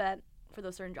certain way, but for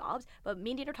those certain jobs. But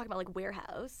me and Dana are talking about, like,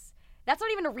 warehouse. That's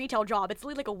not even a retail job. It's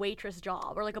literally like a waitress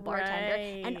job or like a bartender.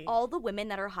 Right. And all the women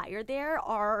that are hired there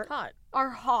are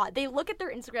hot. They look at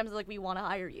their Instagrams and like, we want to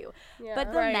hire you. Yeah.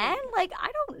 But the Right. men, like,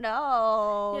 I don't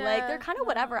know. Like, Yeah, they're kind of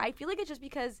whatever. no. I feel like it's just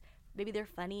because maybe they're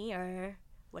funny or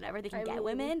whatever. They can I get mean,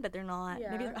 women, but they're not.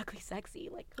 Maybe yeah. they're ugly sexy.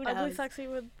 Like, who knows? Ugly, sexy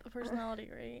with a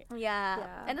personality, right? Yeah.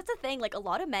 Yeah. And that's the thing, like, a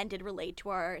lot of men did relate to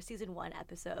our season 1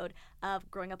 episode of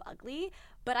growing up ugly,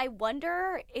 but I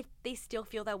wonder if they still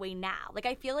feel that way now. Like,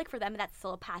 I feel like for them that's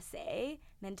still a passé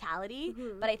mentality,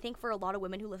 but I think for a lot of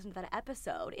women who listen to that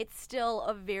episode, it's still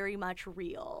a very much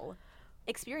real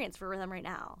experience for them right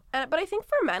now. But I think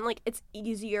for men, like, it's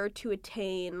easier to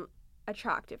attain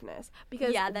attractiveness,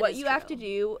 because Yeah, that what is you have true. to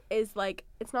do is, like,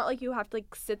 it's not like you have to,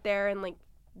 like, sit there and, like,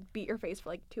 beat your face for,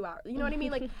 like, 2 hours. You know what I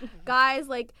mean? Like,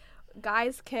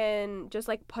 guys can just,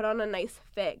 like, put on a nice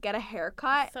fit, get a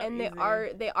haircut, So and easy.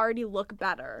 they already look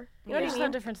better. You know We what just I have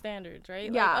mean? different standards,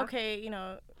 right? Yeah. Like, okay, you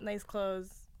know, nice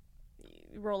clothes,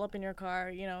 roll up in your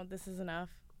car, you know, this is enough.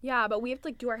 Yeah, but we have to,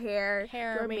 like, do our hair, do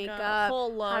our makeup,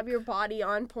 full look, have your body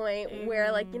on point,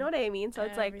 wear, like, you know what I mean? So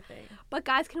it's like, everything. but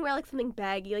guys can wear, like, something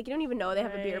baggy. Like, you don't even know they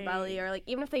have a beer Right. belly, or, like,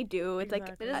 even if they do, it's like,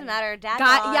 Exactly. It doesn't matter. Dad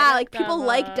bod. yeah, like, people Dad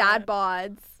like bod. dad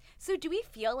bods. So do we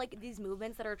feel like these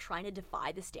movements that are trying to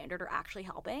defy the standard are actually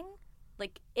helping?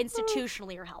 Like,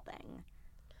 institutionally are helping?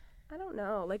 I don't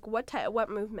know. Like, what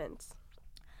movements?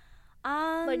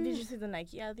 Like, did you see the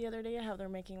Nike ad the other day? How they're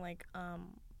making, like,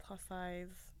 plus size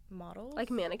models? Like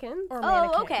mannequins? Or Oh,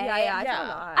 mannequins. okay. Yeah, I Yeah. saw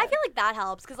that. I feel like that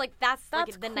helps because, like, that's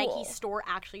That's like the Nike cool. store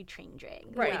actually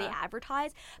changing the Right. way they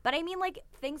advertise. But I mean, like,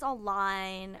 things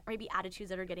online, or maybe attitudes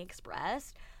that are getting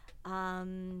expressed.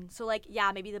 So, like,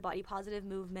 yeah, maybe the body positive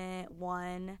movement,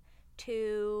 1,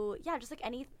 2, yeah, just like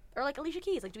or like Alicia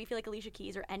Keys. Like, do we feel like Alicia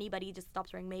Keys or anybody just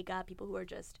stops wearing makeup? People who are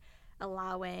just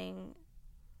allowing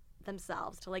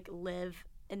themselves to, like, live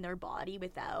in their body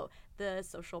without the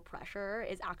social pressure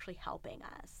is actually helping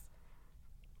us.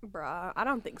 Bruh, I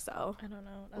don't think so. I don't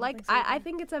know. Like, I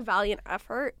think it's a valiant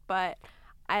effort, but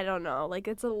I don't know. Like,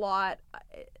 it's a lot.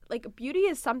 Like, beauty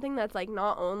is something that's, like,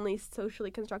 not only socially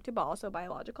constructed, but also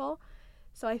biological.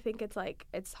 So I think it's, like,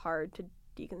 it's hard to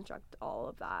deconstruct all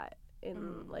of that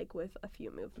in, like, with a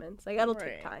few movements. Like, it'll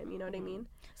take Right. time, you know what I mean?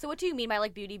 So what do you mean by,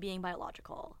 like, beauty being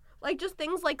biological? Like, just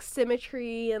things like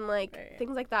symmetry and, like, Right.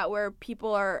 things like that, where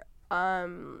people are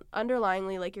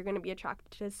underlyingly, like, you're going to be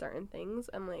attracted to certain things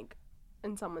and, like,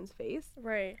 in someone's face,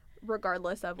 Right.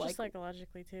 regardless of, Just like,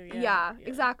 psychologically, too. yeah, Yeah.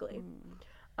 exactly.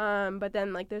 But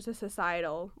then, like, there's a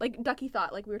societal, like, Ducky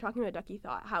Thought, like, we were talking about Ducky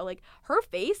Thought, how, like, her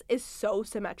face is so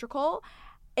symmetrical,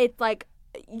 it's, like,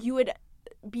 you would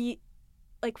be,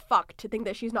 like, fucked to think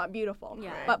that she's not beautiful.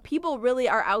 Yeah. Right. But people really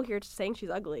are out here saying she's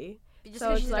ugly. Just So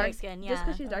because it's she's like- dark skin, yeah. Just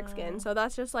because she's dark skinned. So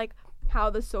that's just, like, how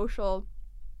the social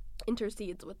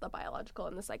intercedes with the biological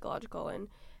and the psychological,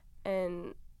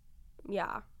 and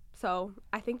yeah. So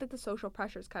I think that the social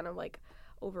pressures kind of, like,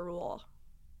 overrule.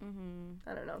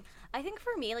 I don't know. I think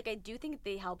for me, like, I do think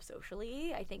they help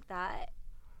socially. I think that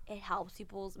it helps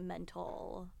people's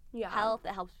mental Yeah. health.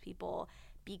 It helps people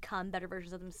become better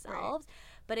versions of themselves.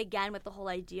 But again, with the whole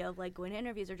idea of, like, going to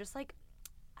interviews or just, like,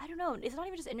 I don't know. It's not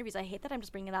even just interviews. I hate that I'm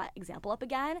just bringing that example up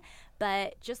again.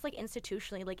 But just, like,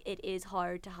 institutionally, like, it is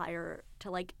hard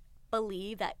to like,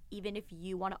 believe that even if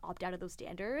you want to opt out of those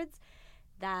standards,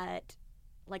 that,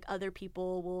 like, other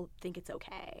people will think it's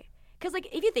okay. Because, like,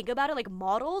 if you think about it, like,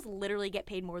 models literally get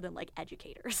paid more than, like,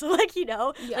 educators. Like, you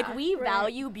know? Yeah, like, we right.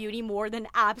 value beauty more than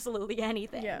absolutely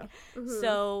anything. Yeah.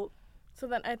 So, So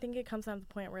then I think it comes down to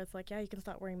the point where it's like, yeah, you can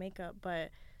stop wearing makeup,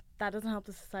 but that doesn't help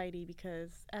the society,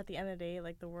 because at the end of the day,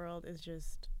 like, the world is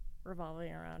just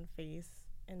revolving around face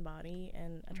and body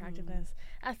and attractiveness.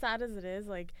 As sad as it is,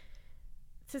 like,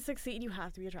 to succeed, you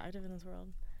have to be attractive in this world.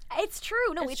 it's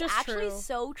true. No, It's it's just actually true.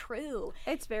 so true.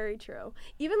 It's very true.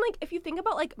 Even, like, if you think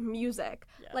about, like, music,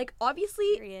 Yeah. like,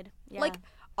 obviously, Period. Yeah. like,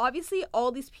 obviously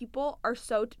all these people are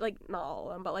so, like, not all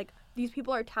of them, but, like, these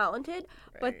people are talented,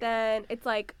 but Right. then it's,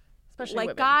 like, Especially like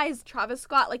women. guys, Travis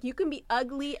Scott, like you can be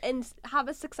ugly and have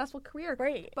a successful career.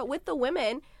 Right. But with the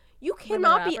women, you Women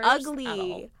cannot be rappers? At ugly.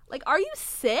 all. Like, are you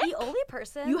sick? The only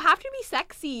person You have to be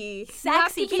sexy. You have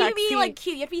sexy. to Can you be sexy. like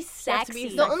cute? You have to be You have to be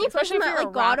sexy. the only Especially person if that you're a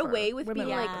like got rapper. away with Women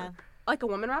being Yeah. like a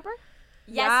woman rapper.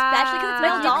 Yeah, especially because it's Yeah.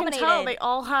 male You can dominated. tell they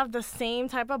all have the same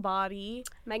type of body.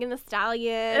 Megan Thee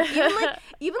Stallion,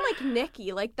 even like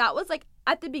Nicki, like that was like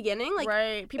at the beginning, like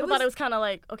right. People was- thought it was kind of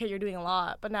like, okay, you're doing a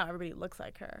lot, but now everybody looks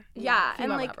like her. yeah, and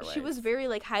Female like rapper she was ways. very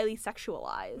like highly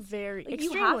sexualized. Very Like,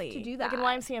 you have extremely. to do Like in that.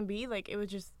 YMCMB, like it was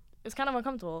just, it's kind of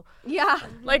uncomfortable. Yeah,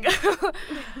 Like,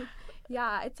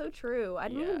 yeah, it's so true. I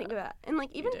didn't even Yeah. think of that. And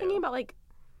like even do. thinking about like,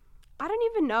 I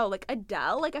don't even know, like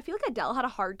Adele. Like I feel like Adele had a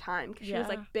hard time because she was Yeah.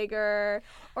 like bigger,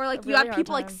 or like A you really have hard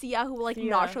people like time. Sia who will like Sia.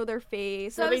 not show their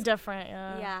face. So I really was- different,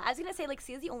 yeah. Yeah, I was gonna say like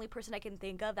Sia's the only person I can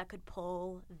think of that could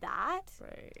pull that.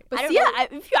 Right. But I don't Sia,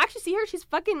 know. if you actually see her, she's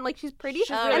fucking like she's pretty, She's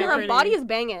and really her pretty. body is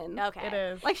banging. Okay. It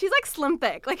is. Like she's like slim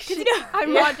thick. Like she's, you know-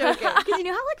 I'm not joking. Because you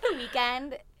know how like The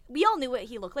Weeknd, we all knew what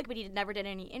he looked like, but he never did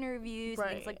any interviews and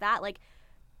things Right. like that.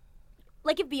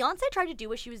 Like if Beyonce tried to do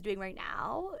what she was doing right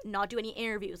now, not do any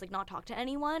interviews, like not talk to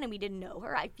anyone, and we didn't know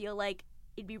her, I feel like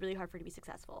it'd be really hard for her to be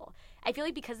successful. I feel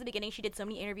like because at the beginning she did so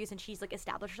many interviews and she's like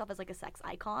established herself as like a sex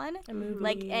icon, And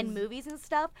like and movies and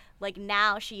stuff. Like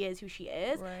now she is who she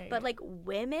is. Right. But like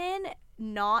women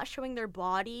not showing their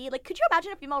body, like could you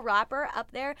imagine a female rapper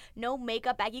up there, no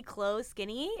makeup, baggy clothes,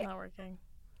 skinny? Not working.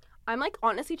 I'm like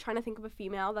honestly trying to think of a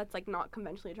female that's like not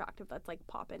conventionally attractive that's like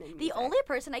popping in. The only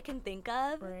person I can think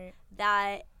of Right.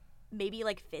 that maybe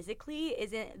like physically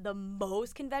isn't the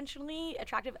most conventionally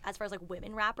attractive as far as like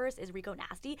women rappers is Rico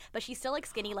Nasty, but she's still like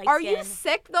skinny, like Are you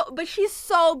sick though? But she's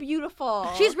so beautiful.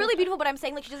 She's really beautiful, but I'm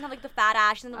saying like she doesn't have like the fat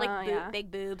ass, she doesn't have like yeah.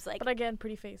 big boobs, like But again,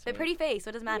 pretty face. but right? pretty face, so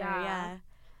it doesn't matter. Yeah. Yeah.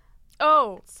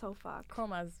 Oh, so fucked.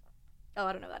 Chromas. Oh,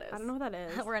 I don't know what that is. I don't know what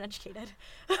that is. We're uneducated.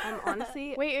 I'm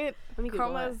honestly. Wait, Let me Google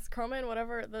Chroma and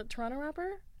whatever, the Toronto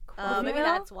rapper? Maybe Female?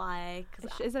 that's why. 'cause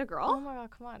Is it a Oh girl? my god,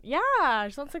 come on. Yeah,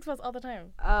 she's on Six Buzz all the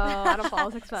time. Oh, I don't follow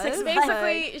Six Buzz. Six Buzz.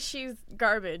 Basically, she's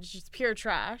garbage. She's pure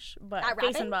trash, but At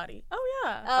face rapping? and body. Oh,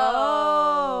 yeah.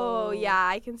 Oh, yeah,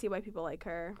 I can see why people like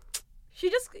her. She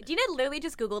just Dina literally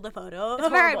just googled the photo It's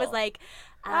of her and was horrible. like,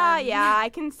 Yeah, I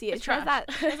can see it. it's She has trash.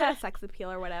 that. She has that sex appeal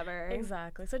or whatever.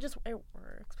 Exactly. So it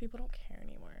works. People don't care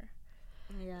anymore.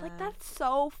 yeah. Like that's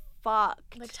so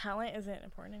fucked. Like talent isn't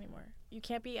important anymore. You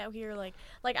can't be out here like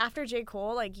after J.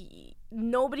 Cole, like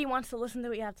nobody wants to listen to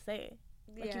what you have to say.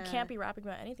 Like you can't be rapping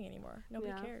about anything anymore.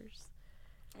 Nobody Yeah. cares.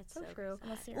 It's so so true.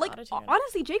 Unless you're Like auto-tuned.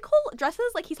 honestly, J. Cole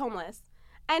dresses like he's homeless,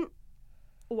 and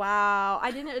wow,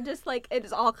 I didn't it just like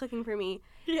it's all clicking for me.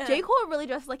 Yeah. J. Cole really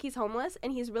dresses like he's homeless,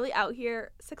 and he's really out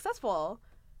here successful.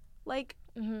 Like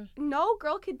Mm-hmm. no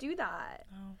girl could do that.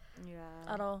 No,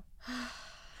 Yeah. at all.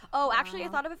 Oh, actually, I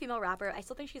Wow. thought of a female rapper. I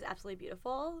still think she's absolutely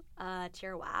beautiful.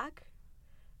 Tierra Whack.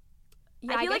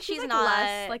 Yeah, I feel guess like she's like not-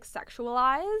 less like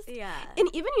sexualized. Yeah. And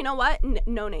even you know what?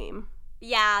 No Name.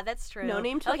 Yeah, that's true. No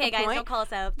name to, like, Okay, a guys, point. don't call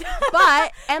us out.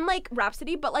 But and like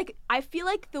Rhapsody, but like I feel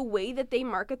like the way that they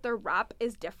market their rap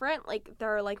is different. Like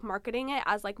they're like marketing it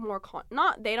as like more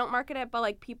not they don't market it, but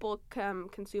like people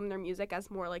consume their music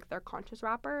as more like they're conscious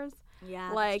rappers. yeah,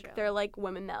 that's Like true. they're like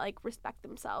women that like respect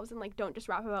themselves and like don't just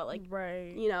rap about like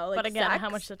Right. you know like but again, sex. how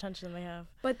much attention they have.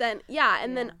 But then yeah,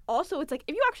 and Yeah. then also it's like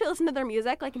if you actually listen to their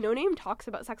music, like No Name talks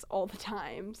about sex all the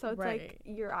time. So it's like Right.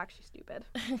 you're actually stupid.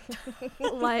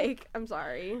 Like I'm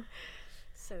sorry.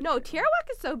 So No, true. Tierra Whack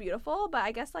is so beautiful, but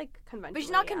I guess like conventionally. But she's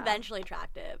not yeah. conventionally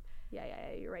attractive. Yeah,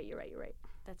 you're right.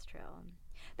 That's true.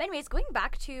 But anyways, going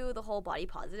back to the whole body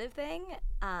positive thing,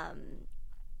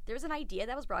 there was an idea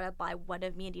that was brought up by one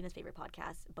of me and Dina's favorite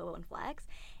podcasts, Bobo and Flex.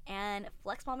 And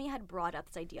Flex Mommy had brought up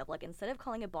this idea of like instead of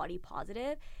calling it body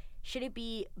positive, should it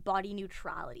be body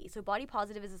neutrality? So body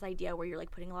positive is this idea where you're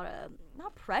like putting a lot of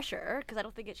not pressure, because I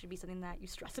don't think it should be something that you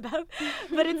stress about,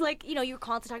 but it's like, you know, you're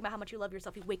constantly talking about how much you love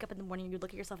yourself. You wake up in the morning and you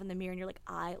look at yourself in the mirror and you're like,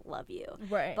 I love you.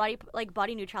 Right.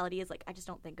 Body neutrality is like I just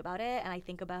don't think about it, and I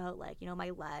think about like, you know,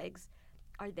 my legs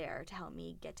are there to help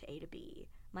me get to A to B.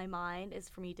 My mind is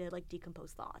for me to like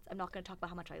decompose thoughts. I'm not going to talk about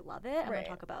how much I love it. I'm going Right. to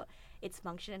talk about its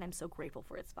function, and I'm so grateful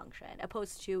for its function,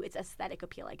 opposed to its aesthetic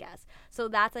appeal, I guess. So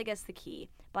that's, I guess, the key.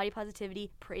 Body positivity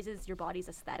praises your body's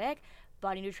aesthetic.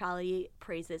 Body neutrality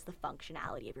praises the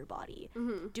functionality of your body.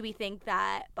 Mm-hmm. Do we think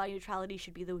that body neutrality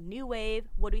should be the new wave?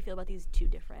 What do we feel about these two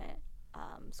different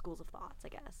schools of thoughts, I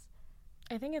guess?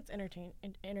 I think it's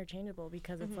interchangeable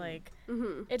because it's like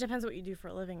Mm-hmm. it depends what you do for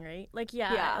a living, right? Like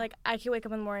yeah, Yeah. like I could wake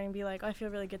up in the morning and be like, oh, I feel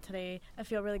really good today. I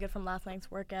feel really good from last night's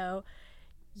workout.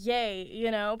 Yay,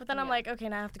 you know. But then I'm Yeah. like, okay,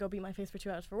 now I have to go beat my face for 2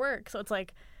 hours for work. So it's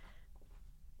like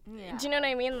Yeah. Do you know what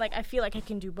I mean? Like, I feel like I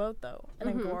can do both, though, and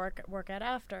then go work out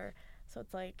after. So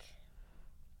it's like,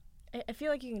 I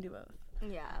feel like you can do both.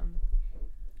 Yeah.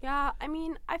 Yeah, I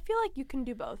mean, I feel like you can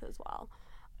do both as well.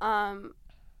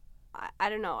 I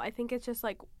don't know. I think it's just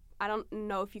like, I don't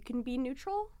know if you can be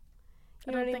neutral.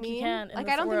 You know what I mean? You can in like,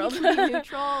 this I don't world. think you can be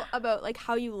neutral about like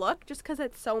how you look just because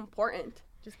it's so important.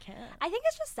 Just can't. I think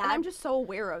it's just sad. And I'm just so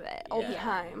aware of it all the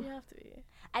time. You have to be.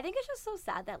 I think it's just so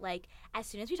sad that, like, as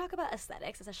soon as we talk about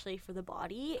aesthetics, especially for the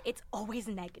body, it's always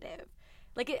negative.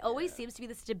 Like, it always seems to be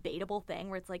this debatable thing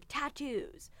where it's like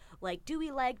tattoos. Like, do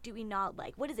we like, do we not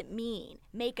like? What does it mean?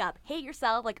 Makeup, hate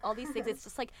yourself, like, all these things. It's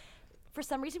just like, for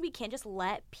some reason, we can't just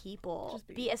let people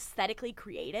be aesthetically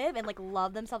creative and, like,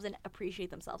 love themselves and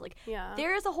appreciate themselves. Like,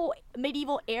 there is a whole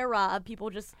medieval era of people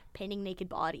just painting naked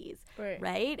bodies,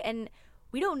 right? And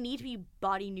we don't need to be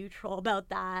body neutral about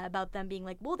that, about them being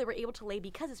like, well, they were able to lay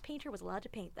because this painter was allowed to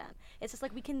paint them. It's just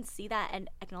like we can see that and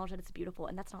acknowledge that it's beautiful,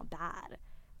 and that's not bad.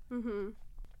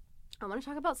 I want to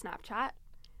talk about Snapchat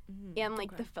and,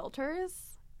 like, the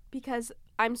filters, because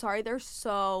I'm sorry, they're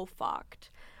so fucked.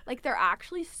 Like, they're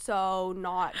actually so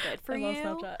not good for you. I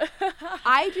love Snapchat.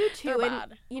 I do too. They're and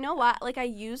bad. you know what? Like, I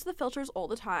use the filters all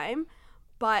the time,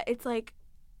 but it's like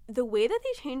the way that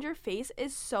they change your face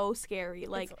is so scary.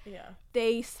 Like,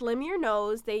 they slim your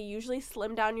nose, they usually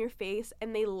slim down your face,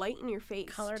 and they lighten your face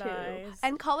Colored too. eyes.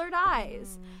 And colored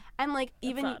eyes. And, like,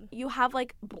 even sad. you have,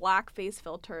 like, black face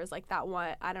filters, like that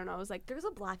one. I don't know. It was like, There's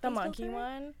a black The face monkey filter?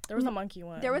 one? There was a monkey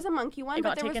one. there was a monkey one, It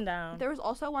but got taken down. There was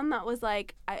also one that was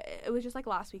like, it was just like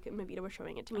last week. Mavita was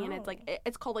showing it to me, and it's like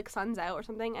it's called like Sun's Out or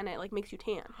something, and it like makes you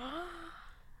tan.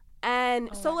 And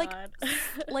so like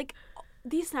like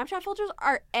these Snapchat filters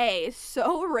are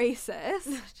so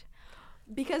racist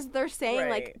because they're saying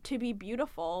like to be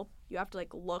beautiful you have to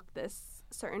like look this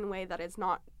certain way that is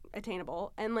not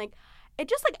attainable, and like it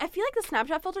just like I feel like the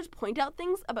Snapchat filters point out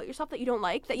things about yourself that you don't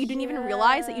like, that you didn't even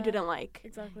realize that you didn't like.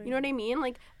 Exactly. You know what I mean?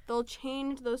 Like they'll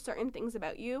change those certain things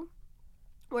about you.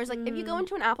 Whereas like if you go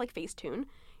into an app like Facetune,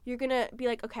 you're gonna be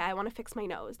like, okay, I want to fix my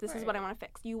nose. This is what I want to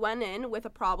fix. You went in with a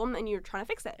problem and you're trying to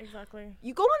fix it. Exactly.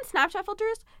 You go on Snapchat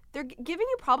filters, they're giving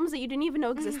you problems that you didn't even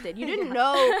know existed. You didn't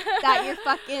know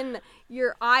that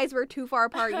your eyes were too far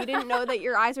apart. You didn't know that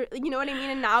your eyes were, you know what I mean?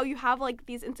 And now you have like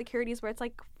these insecurities where it's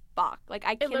like, fuck, like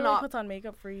I It literally cannot. puts on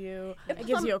makeup for you. It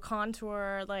gives you a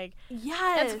contour. Like,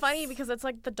 Yes. it's funny because it's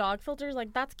like the dog filters,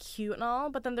 like that's cute and all,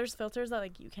 but then there's filters that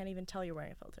like you can't even tell you're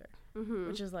wearing a filter,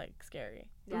 which is like scary.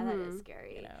 Yeah, that is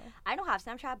scary. You know? I don't have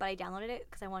Snapchat, but I downloaded it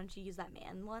because I wanted to use that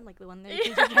man one, like the one that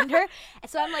changes gender. And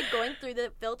so I'm like going through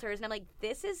the filters, and I'm like,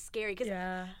 this is scary because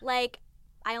like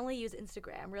I only use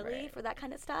Instagram really for that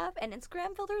kind of stuff, and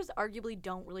Instagram filters arguably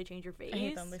don't really change your face. I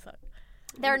hate them. They suck.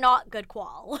 They're not good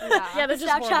qual. Yeah, they're the just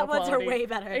Snapchat horrible ones quality. are way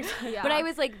better. Yeah. But I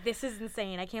was like, this is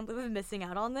insane. I can't believe I'm missing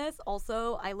out on this.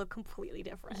 Also, I look completely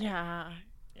different. Yeah.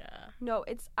 No,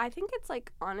 I think it's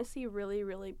like honestly really,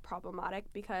 really problematic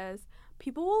because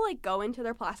people will like go into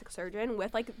their plastic surgeon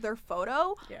with like their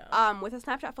photo with a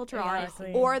Snapchat filter Exactly.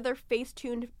 on or their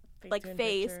Facetune like Facetune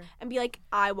face picture. and be like,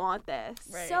 I want this.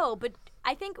 Right. So, but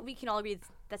I think we can all agree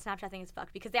that Snapchat thing is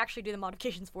fucked because they actually do the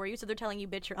modifications for you. So they're telling you,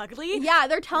 bitch, you're ugly. Yeah,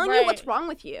 they're telling you what's wrong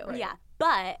with you. Right. Yeah,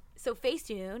 but so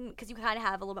Facetune, because you kind of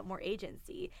have a little bit more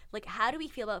agency. Like, how do we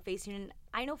feel about Facetune?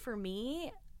 I know for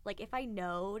me, like, if I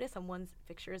know that someone's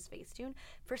picture is Facetune,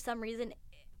 for some reason,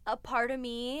 a part of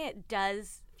me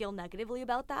does feel negatively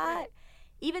about that. Right.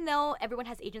 Even though everyone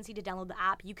has agency to download the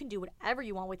app, you can do whatever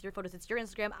you want with your photos. It's your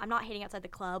Instagram. I'm not hating outside the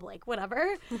club, like,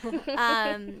 whatever.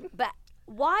 But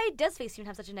why does Facetune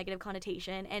have such a negative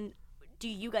connotation? And do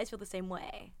you guys feel the same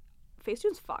way?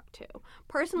 Facetune's fucked too.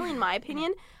 Personally, in my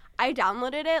opinion, I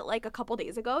downloaded it like a couple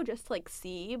days ago just to like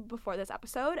see before this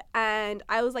episode, and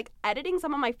I was like editing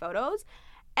some of my photos,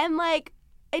 and like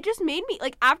it just made me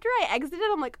like after I exited,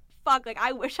 I'm like, fuck, like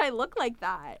I wish I looked like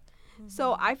that.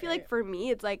 So I feel like for me,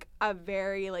 it's like a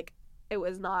very like it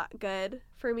was not good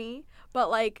for me, but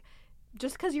like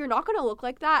just because you're not gonna look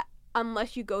like that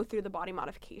unless you go through the body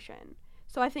modification.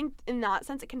 So I think in that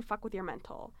sense, it can fuck with your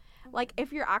mental. Like,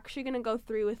 if you're actually going to go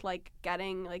through with, like,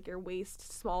 getting, like, your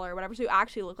waist smaller or whatever, so you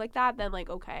actually look like that, then, like,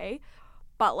 okay.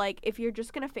 But, like, if you're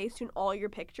just going to Facetune all your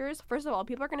pictures, first of all,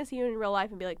 people are going to see you in real life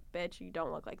and be like, bitch, you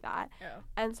don't look like that. Yeah.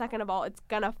 And second of all, it's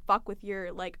going to fuck with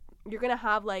your, like, you're going to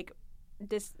have, like,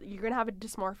 you're going to have a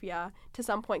dysmorphia to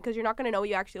some point because you're not going to know what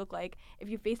you actually look like if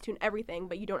you Facetune everything,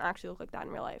 but you don't actually look like that in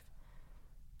real life.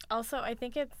 Also, I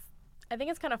think it's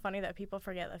kind of funny that people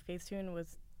forget that Facetune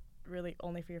was really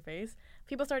only for your face.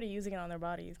 People started using it on their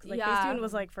bodies because like Facetune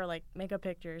was like for like makeup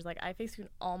pictures. Like I Facetune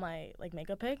all my like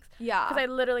makeup pics. Yeah. Because I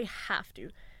literally have to.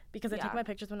 because I take my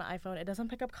pictures with an iPhone. It doesn't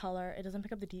pick up color. It doesn't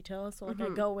pick up the details. So, like, I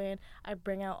go in, I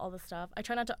bring out all the stuff. I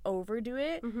try not to overdo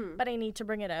it, but I need to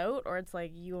bring it out, or it's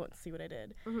like, you won't see what I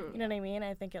did. You know what I mean?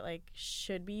 I think it, like,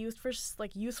 should be used for,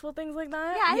 like, useful things like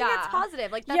that. Yeah, I think that's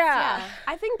positive. Like, that's,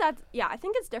 I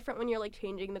think it's different when you're, like,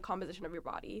 changing the composition of your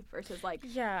body versus, like...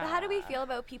 But how do we feel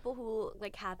about people who,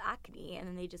 like, have acne and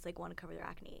then they just, like, want to cover their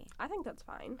acne? I think that's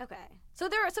fine. Okay. So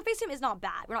Facetune is not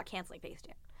bad. We're not canceling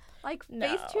Facetune. Like,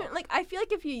 Facetune, like, I feel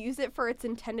like if you use it for its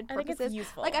intended purposes... I think it's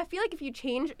useful. Like, I feel like if you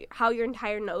change how your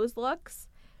entire nose looks,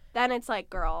 then it's like,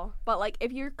 girl. But, like,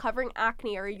 if you're covering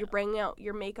acne or you're bringing out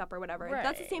your makeup or whatever,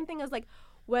 that's the same thing as, like,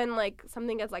 when, like,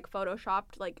 something gets, like,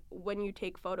 photoshopped, like, when you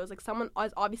take photos, like, someone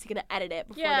is obviously going to edit it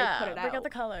before they put it out. Bring out the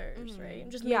colors, right?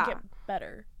 Just make it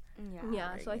better.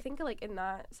 Yeah, so I think, like, in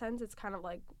that sense, it's kind of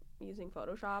like using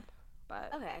Photoshop,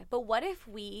 but... Okay, but what if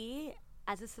we,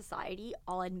 as a society,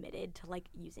 all admitted to, like,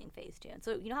 using Facetune?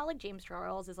 So, you know how, like, James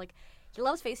Charles is, like, he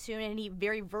loves Facetune and he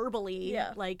very verbally,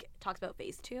 like, talks about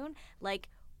Facetune? Like,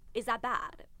 is that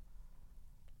bad?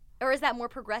 Or is that more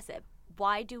progressive?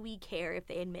 Why do we care if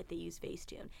they admit they use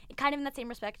Facetune? And kind of in that same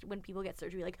respect, when people get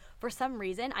surgery, like, for some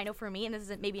reason, I know for me, and this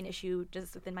isn't maybe an issue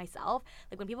just within myself,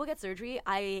 like, when people get surgery,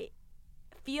 I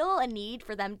feel a need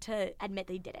for them to admit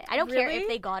they did it. I don't care if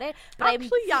they got it, but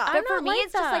actually, but for me,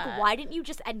 it's just like, why didn't you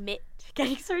just admit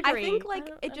getting surgery? I think,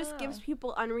 like, it just gives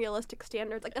people unrealistic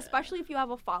standards, like, especially if you have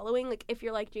a following, like, if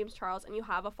you're like James Charles and you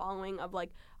have a following of,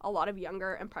 like, a lot of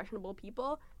younger impressionable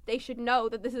people, they should know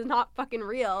that this is not fucking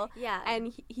real. Yeah.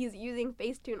 And he's using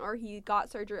Facetune, or he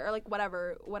got surgery, or, like,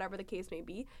 whatever the case may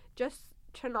be, just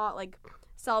to not, like,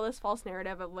 sell this false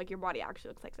narrative of, like, your body actually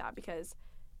looks like that, because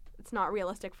it's not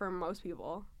realistic for most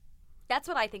people. That's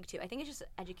what I think, too. I think it's just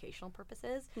educational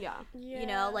purposes. Yeah. You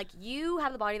know, like, you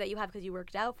have the body that you have because you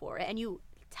worked out for it, and you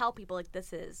tell people, like,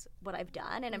 this is what I've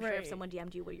done, and I'm sure if someone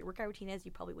DM'd you what your workout routine is,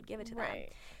 you probably would give it to them.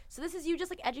 So this is you just,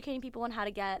 like, educating people on how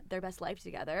to get their best life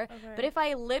together. But if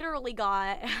I literally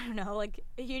got, I don't know, like,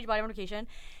 a huge body modification,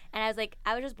 and I was like,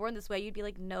 I was just born this way, you'd be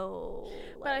like, no.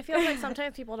 Like, but I feel like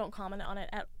sometimes people don't comment on it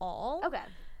at all. Okay.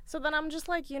 So then I'm just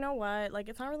like, you know what? Like,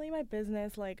 it's not really my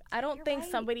business. Like, I don't think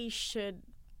somebody should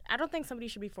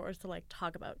be forced to, like,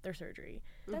 talk about their surgery.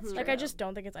 That's true. Like, I just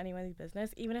don't think it's anyone's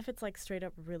business, even if it's, like, straight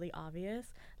up really obvious.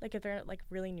 Like, if they're, like,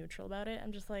 really neutral about it,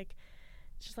 I'm just like,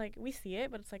 we see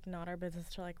it, but it's, like, not our business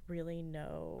to, like, really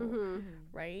know,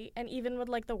 right? And even with,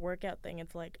 like, the workout thing,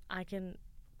 it's like, I can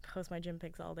post my gym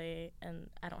pics all day, and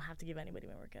I don't have to give anybody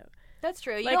my workout. That's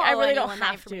true. You like, don't I owe really don't anyone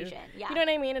that have to. Yeah. You know what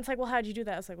I mean? It's like, well, how'd you do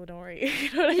that? It's like, well, don't worry.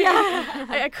 You know what I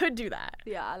mean? I could do that.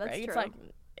 Yeah, that's right? true. It's like,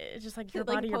 it's just like your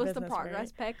like, body, your post business, the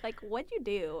progress right? pic. Like, what'd you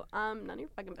do? None of your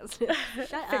fucking business.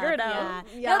 Figure it out.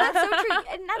 Yeah. No, that's so true.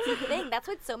 And that's the thing. That's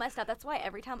what's so messed up. That's why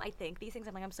every time I think these things,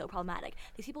 I'm like, I'm so problematic.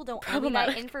 These people don't owe me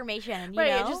that information. You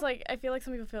know? It's just like, I feel like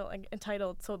some people feel, like,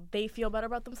 entitled, so they feel better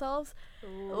about themselves.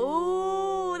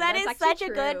 Ooh, that is such a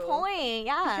good point.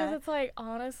 Yeah. Because it's like,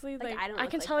 honestly, like I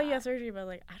can tell you have surgery, but,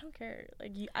 like, I don't care.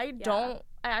 Like, I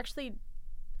actually.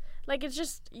 Like, it's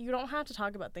just, you don't have to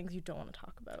talk about things you don't want to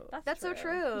talk about. That's so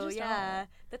true. Yeah.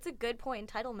 That's a good point.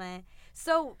 Entitlement.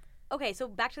 So, okay, so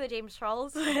back to the James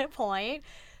Charles point.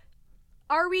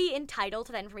 Are we entitled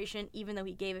to that information even though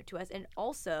he gave it to us? And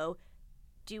also,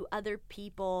 other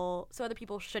people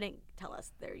shouldn't tell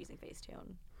us they're using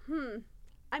Facetune?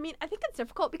 I mean, I think it's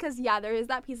difficult because, there is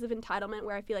that piece of entitlement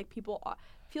where I feel like people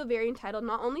feel very entitled,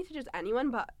 not only to just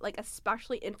anyone, but, like,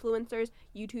 especially influencers,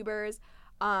 YouTubers,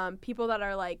 people that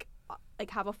are, like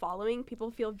have a following.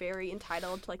 People feel very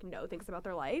entitled to, like, know things about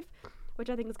their life, which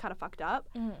I think is kind of fucked up.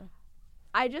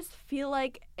 I just feel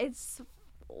like it's,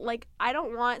 like, I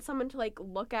don't want someone to, like,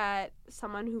 look at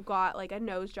someone who got, like, a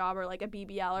nose job or, like, a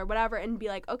BBL or whatever and be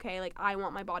like, okay, like, I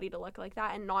want my body to look like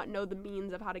that, and not know the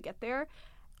means of how to get there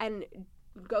and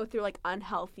go through, like,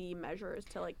 unhealthy measures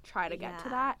to, like, try to get to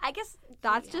that. I guess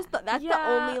that's just the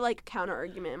only, like, counter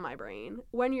argument in my brain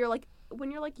when you're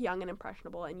young and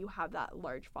impressionable and you have that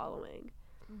large following.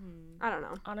 I don't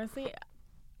know. Honestly,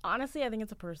 I think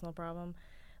it's a personal problem.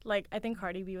 Like, I think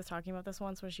Cardi B was talking about this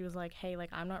once when she was like, hey, like,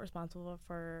 I'm not responsible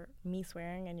for me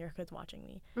swearing and your kids watching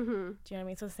me. Do you know what I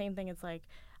mean? So the same thing, it's like,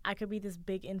 I could be this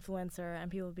big influencer and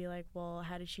people would be like, well,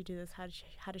 how did she do this?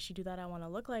 How did she do that? I want to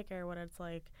look like her. What it's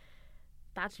like,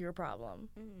 that's your problem.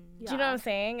 Do you know what I'm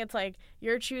saying? It's like,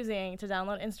 you're choosing to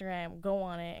download Instagram, go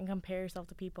on it, and compare yourself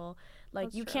to people. Like,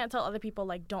 that's you true. Can't tell other people,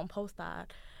 like, don't post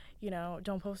that. You know,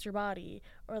 don't post your body.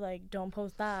 Or, like, don't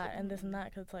post that and this and that.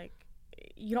 Because, like,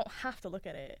 you don't have to look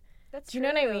at it. That's true. Do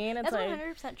you know what I mean? It's like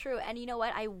 100% true. And you know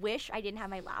what? I wish I didn't have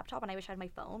my laptop and I wish I had my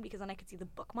phone because then I could see the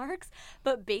bookmarks.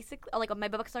 But basically, like, my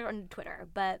bookmarks are on Twitter.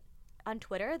 But on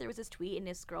Twitter, there was this tweet and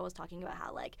this girl was talking about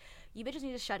how like you bitches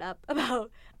need to shut up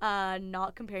about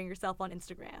not comparing yourself on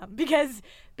Instagram, because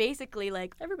basically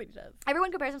like Everybody does.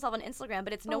 everyone compares themselves on Instagram,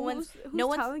 but it's no one's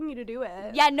telling you to do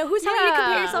it. yeah, no, who's telling you to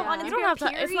compare yourself on Yeah. Instagram? You don't have to.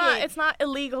 Period. It's not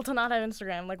illegal to not have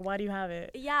Instagram. Like, why do you have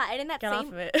it? Yeah, and in that Get same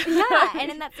off of it. yeah,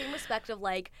 and in that same respect of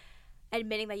like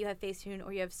admitting that you have Facetune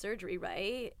or you have surgery,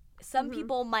 right? Some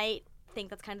people might think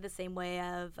that's kind of the same way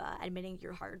of admitting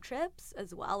your hardships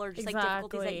as well, or just like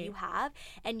difficulties that Exactly. you have,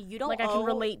 and you don't Like, owe, I can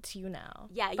relate to you now.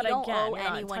 Yeah, you but don't again, owe you're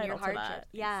not anyone your entitled to hardship. that.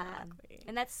 Yeah, Exactly.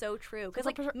 and that's so true. Because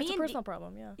It's like me it's a and personal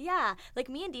problem. Yeah. yeah, like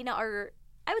me and Dina are,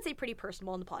 I would say, pretty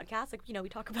personal in the podcast. Like, you know, we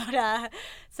talk about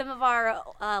some of our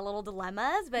little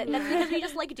dilemmas, but that's because we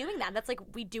just like doing that. That's like,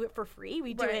 we do it for free.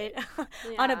 We do Right. it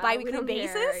on a Yeah, bi-weekly we don't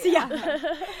basis. care,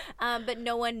 Yeah. But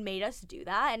no one made us do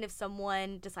that. And if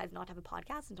someone decides not to have a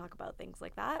podcast and talk about things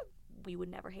like that, we would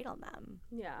never hate on them.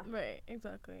 Yeah. Right.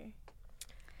 Exactly.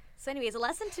 So anyways, a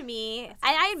lesson to me, and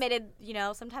I admitted, you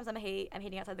know, sometimes I'm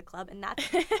hating outside the club, and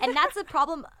that's a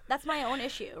problem. That's my own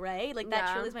issue, right? Like, that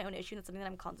Yeah. truly is my own issue, and it's something that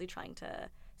I'm constantly trying to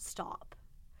stop.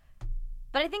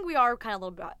 But I think we are kind of a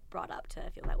little brought up to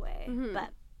feel that way. But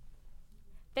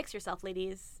fix yourself,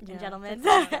 ladies and Yeah, gentlemen.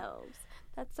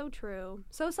 That's so true.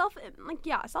 So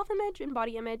self-image and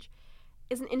body image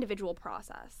is an individual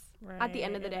process at the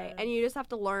end of the day, and you just have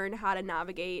to learn how to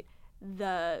navigate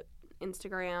the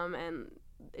Instagram,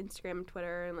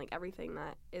 Twitter, and like everything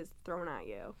that is thrown at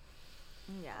you.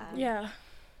 Yeah. Yeah.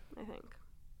 I think,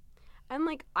 and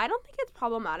like I don't think it's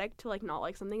problematic to like not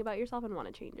like something about yourself and want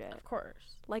to change it. Of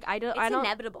course. Like I It's don't.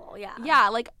 inevitable, yeah. Yeah,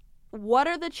 like what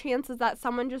are the chances that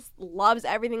someone just loves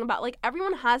everything about, like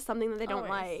everyone has something that they don't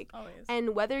like, Always.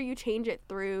 and whether you change it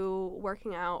through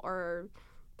working out or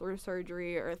through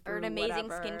surgery or through Or an amazing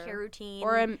whatever, skincare routine.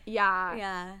 or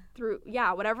yeah. through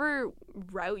whatever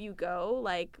route you go,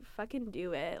 like fucking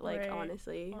do it. Like Right.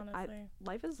 honestly,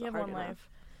 life is You have hard one enough. life.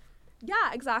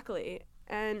 Yeah, exactly.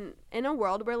 And in a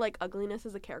world where like ugliness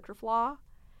is a character flaw,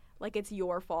 like it's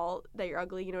your fault that you're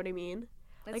ugly, you know what I mean?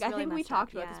 It's Like I really think we messed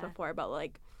talked up, about this yeah. before about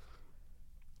like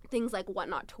things like what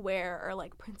not to wear or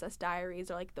like Princess Diaries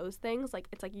or like those things. Like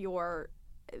it's like your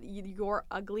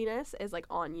ugliness is like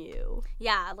on you.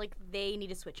 Yeah, like they need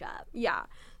to switch up. Yeah.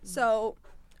 So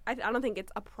I don't think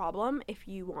it's a problem if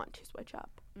you want to switch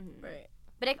up. Right.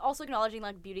 But also acknowledging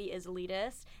like beauty is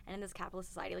elitist, and in this capitalist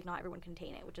society, like not everyone can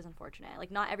attain it, which is unfortunate. Like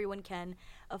not everyone can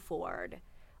afford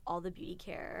all the beauty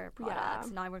care products.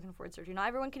 Yeah. Not everyone can afford surgery. Not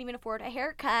everyone can even afford a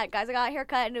haircut. Guys, I got a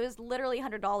haircut and it was literally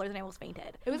 $100 and I almost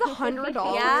fainted. It was $100.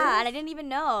 Yeah, and I didn't even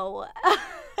know.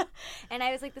 And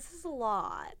I was like, this is a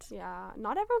lot. Yeah.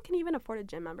 Not everyone can even afford a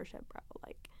gym membership, bro.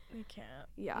 Like, You can't.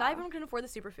 yeah. Not everyone can afford the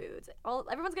superfoods.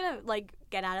 Everyone's gonna like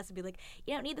get at us and be like,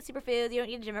 you don't need the superfoods, you don't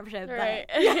need a gym membership. Right.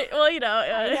 But Well, you know.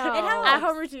 I know. It helps.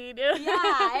 At-home routine. yeah,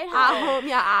 it At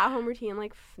helps. home routine,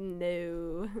 like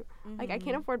no. Like I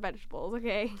can't afford vegetables,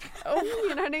 okay?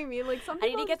 You know what I mean? Like some I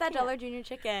people need to get that just can't. Dollar Junior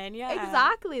chicken. Yeah.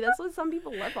 Exactly. That's what some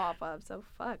people live off of. So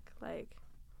fuck. Like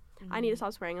I need to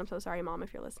stop swearing. I'm so sorry, Mom,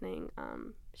 if you're listening.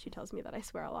 She tells me that I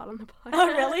swear a lot on the podcast. Oh,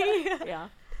 really? Yeah.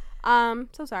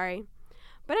 So sorry.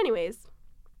 But anyways,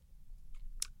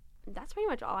 that's pretty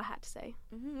much all I had to say.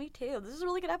 Me too. This is a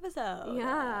really good episode.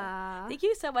 Yeah. Thank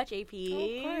you so much, AP.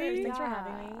 Of course. Thanks for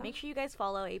having me. Make sure you guys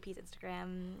follow AP's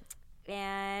Instagram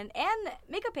and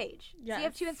make a page. So you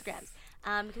have 2 Instagrams.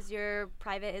 Because your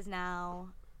private is now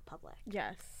public.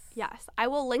 Yes. Yes. I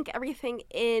will link everything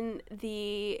in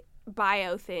the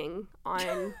bio thing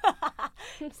on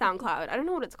SoundCloud. I don't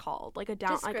know what it's called. Like a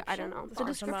down, like I don't know. The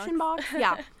description box.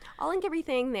 Yeah. I'll link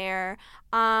everything there.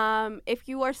 If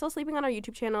you are still sleeping on our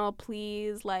YouTube channel,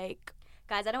 please like.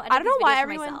 Guys, I don't know why for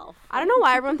everyone. myself. I don't know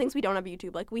why everyone thinks we don't have a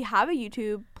YouTube. Like we have a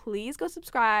YouTube. Please go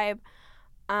subscribe.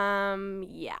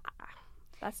 Yeah.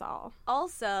 That's all.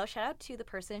 Also, shout out to the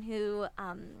person who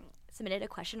submitted a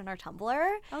question on our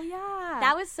Tumblr. Oh yeah.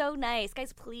 That was so nice.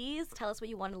 Guys, please tell us what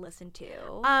you want to listen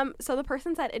to. So the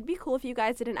person said it'd be cool if you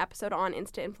guys did an episode on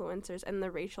Insta influencers and the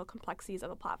racial complexities of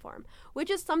the platform, which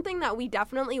is something that we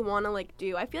definitely want to like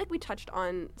do. I feel like we touched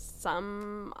on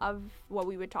some of what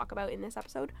we would talk about in this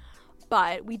episode,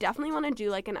 but we definitely want to do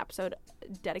like an episode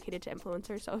dedicated to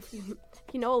influencers. So if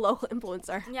you know a local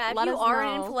influencer, yeah, if let you us are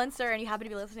an know. influencer and you happen to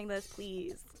be listening to this,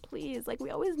 please. Please, like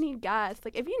we always need guests.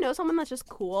 Like if you know someone that's just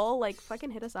cool, like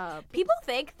fucking hit us up. People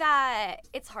think that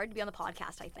it's hard to be on the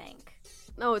podcast, I think.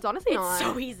 No, it's honestly It's not.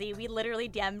 so easy. We literally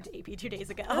DM'd AP 2 days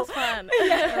ago. That's fun.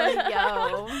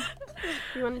 Yo,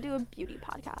 we want to do a beauty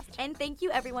podcast. And thank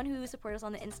you everyone who supported us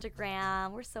on the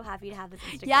Instagram. We're so happy to have this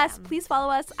Instagram. Yes, please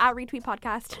follow us at Retweet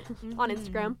Podcast on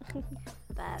Instagram.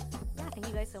 But yeah, thank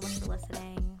you guys so much for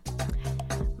listening.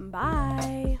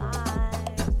 Bye. Bye.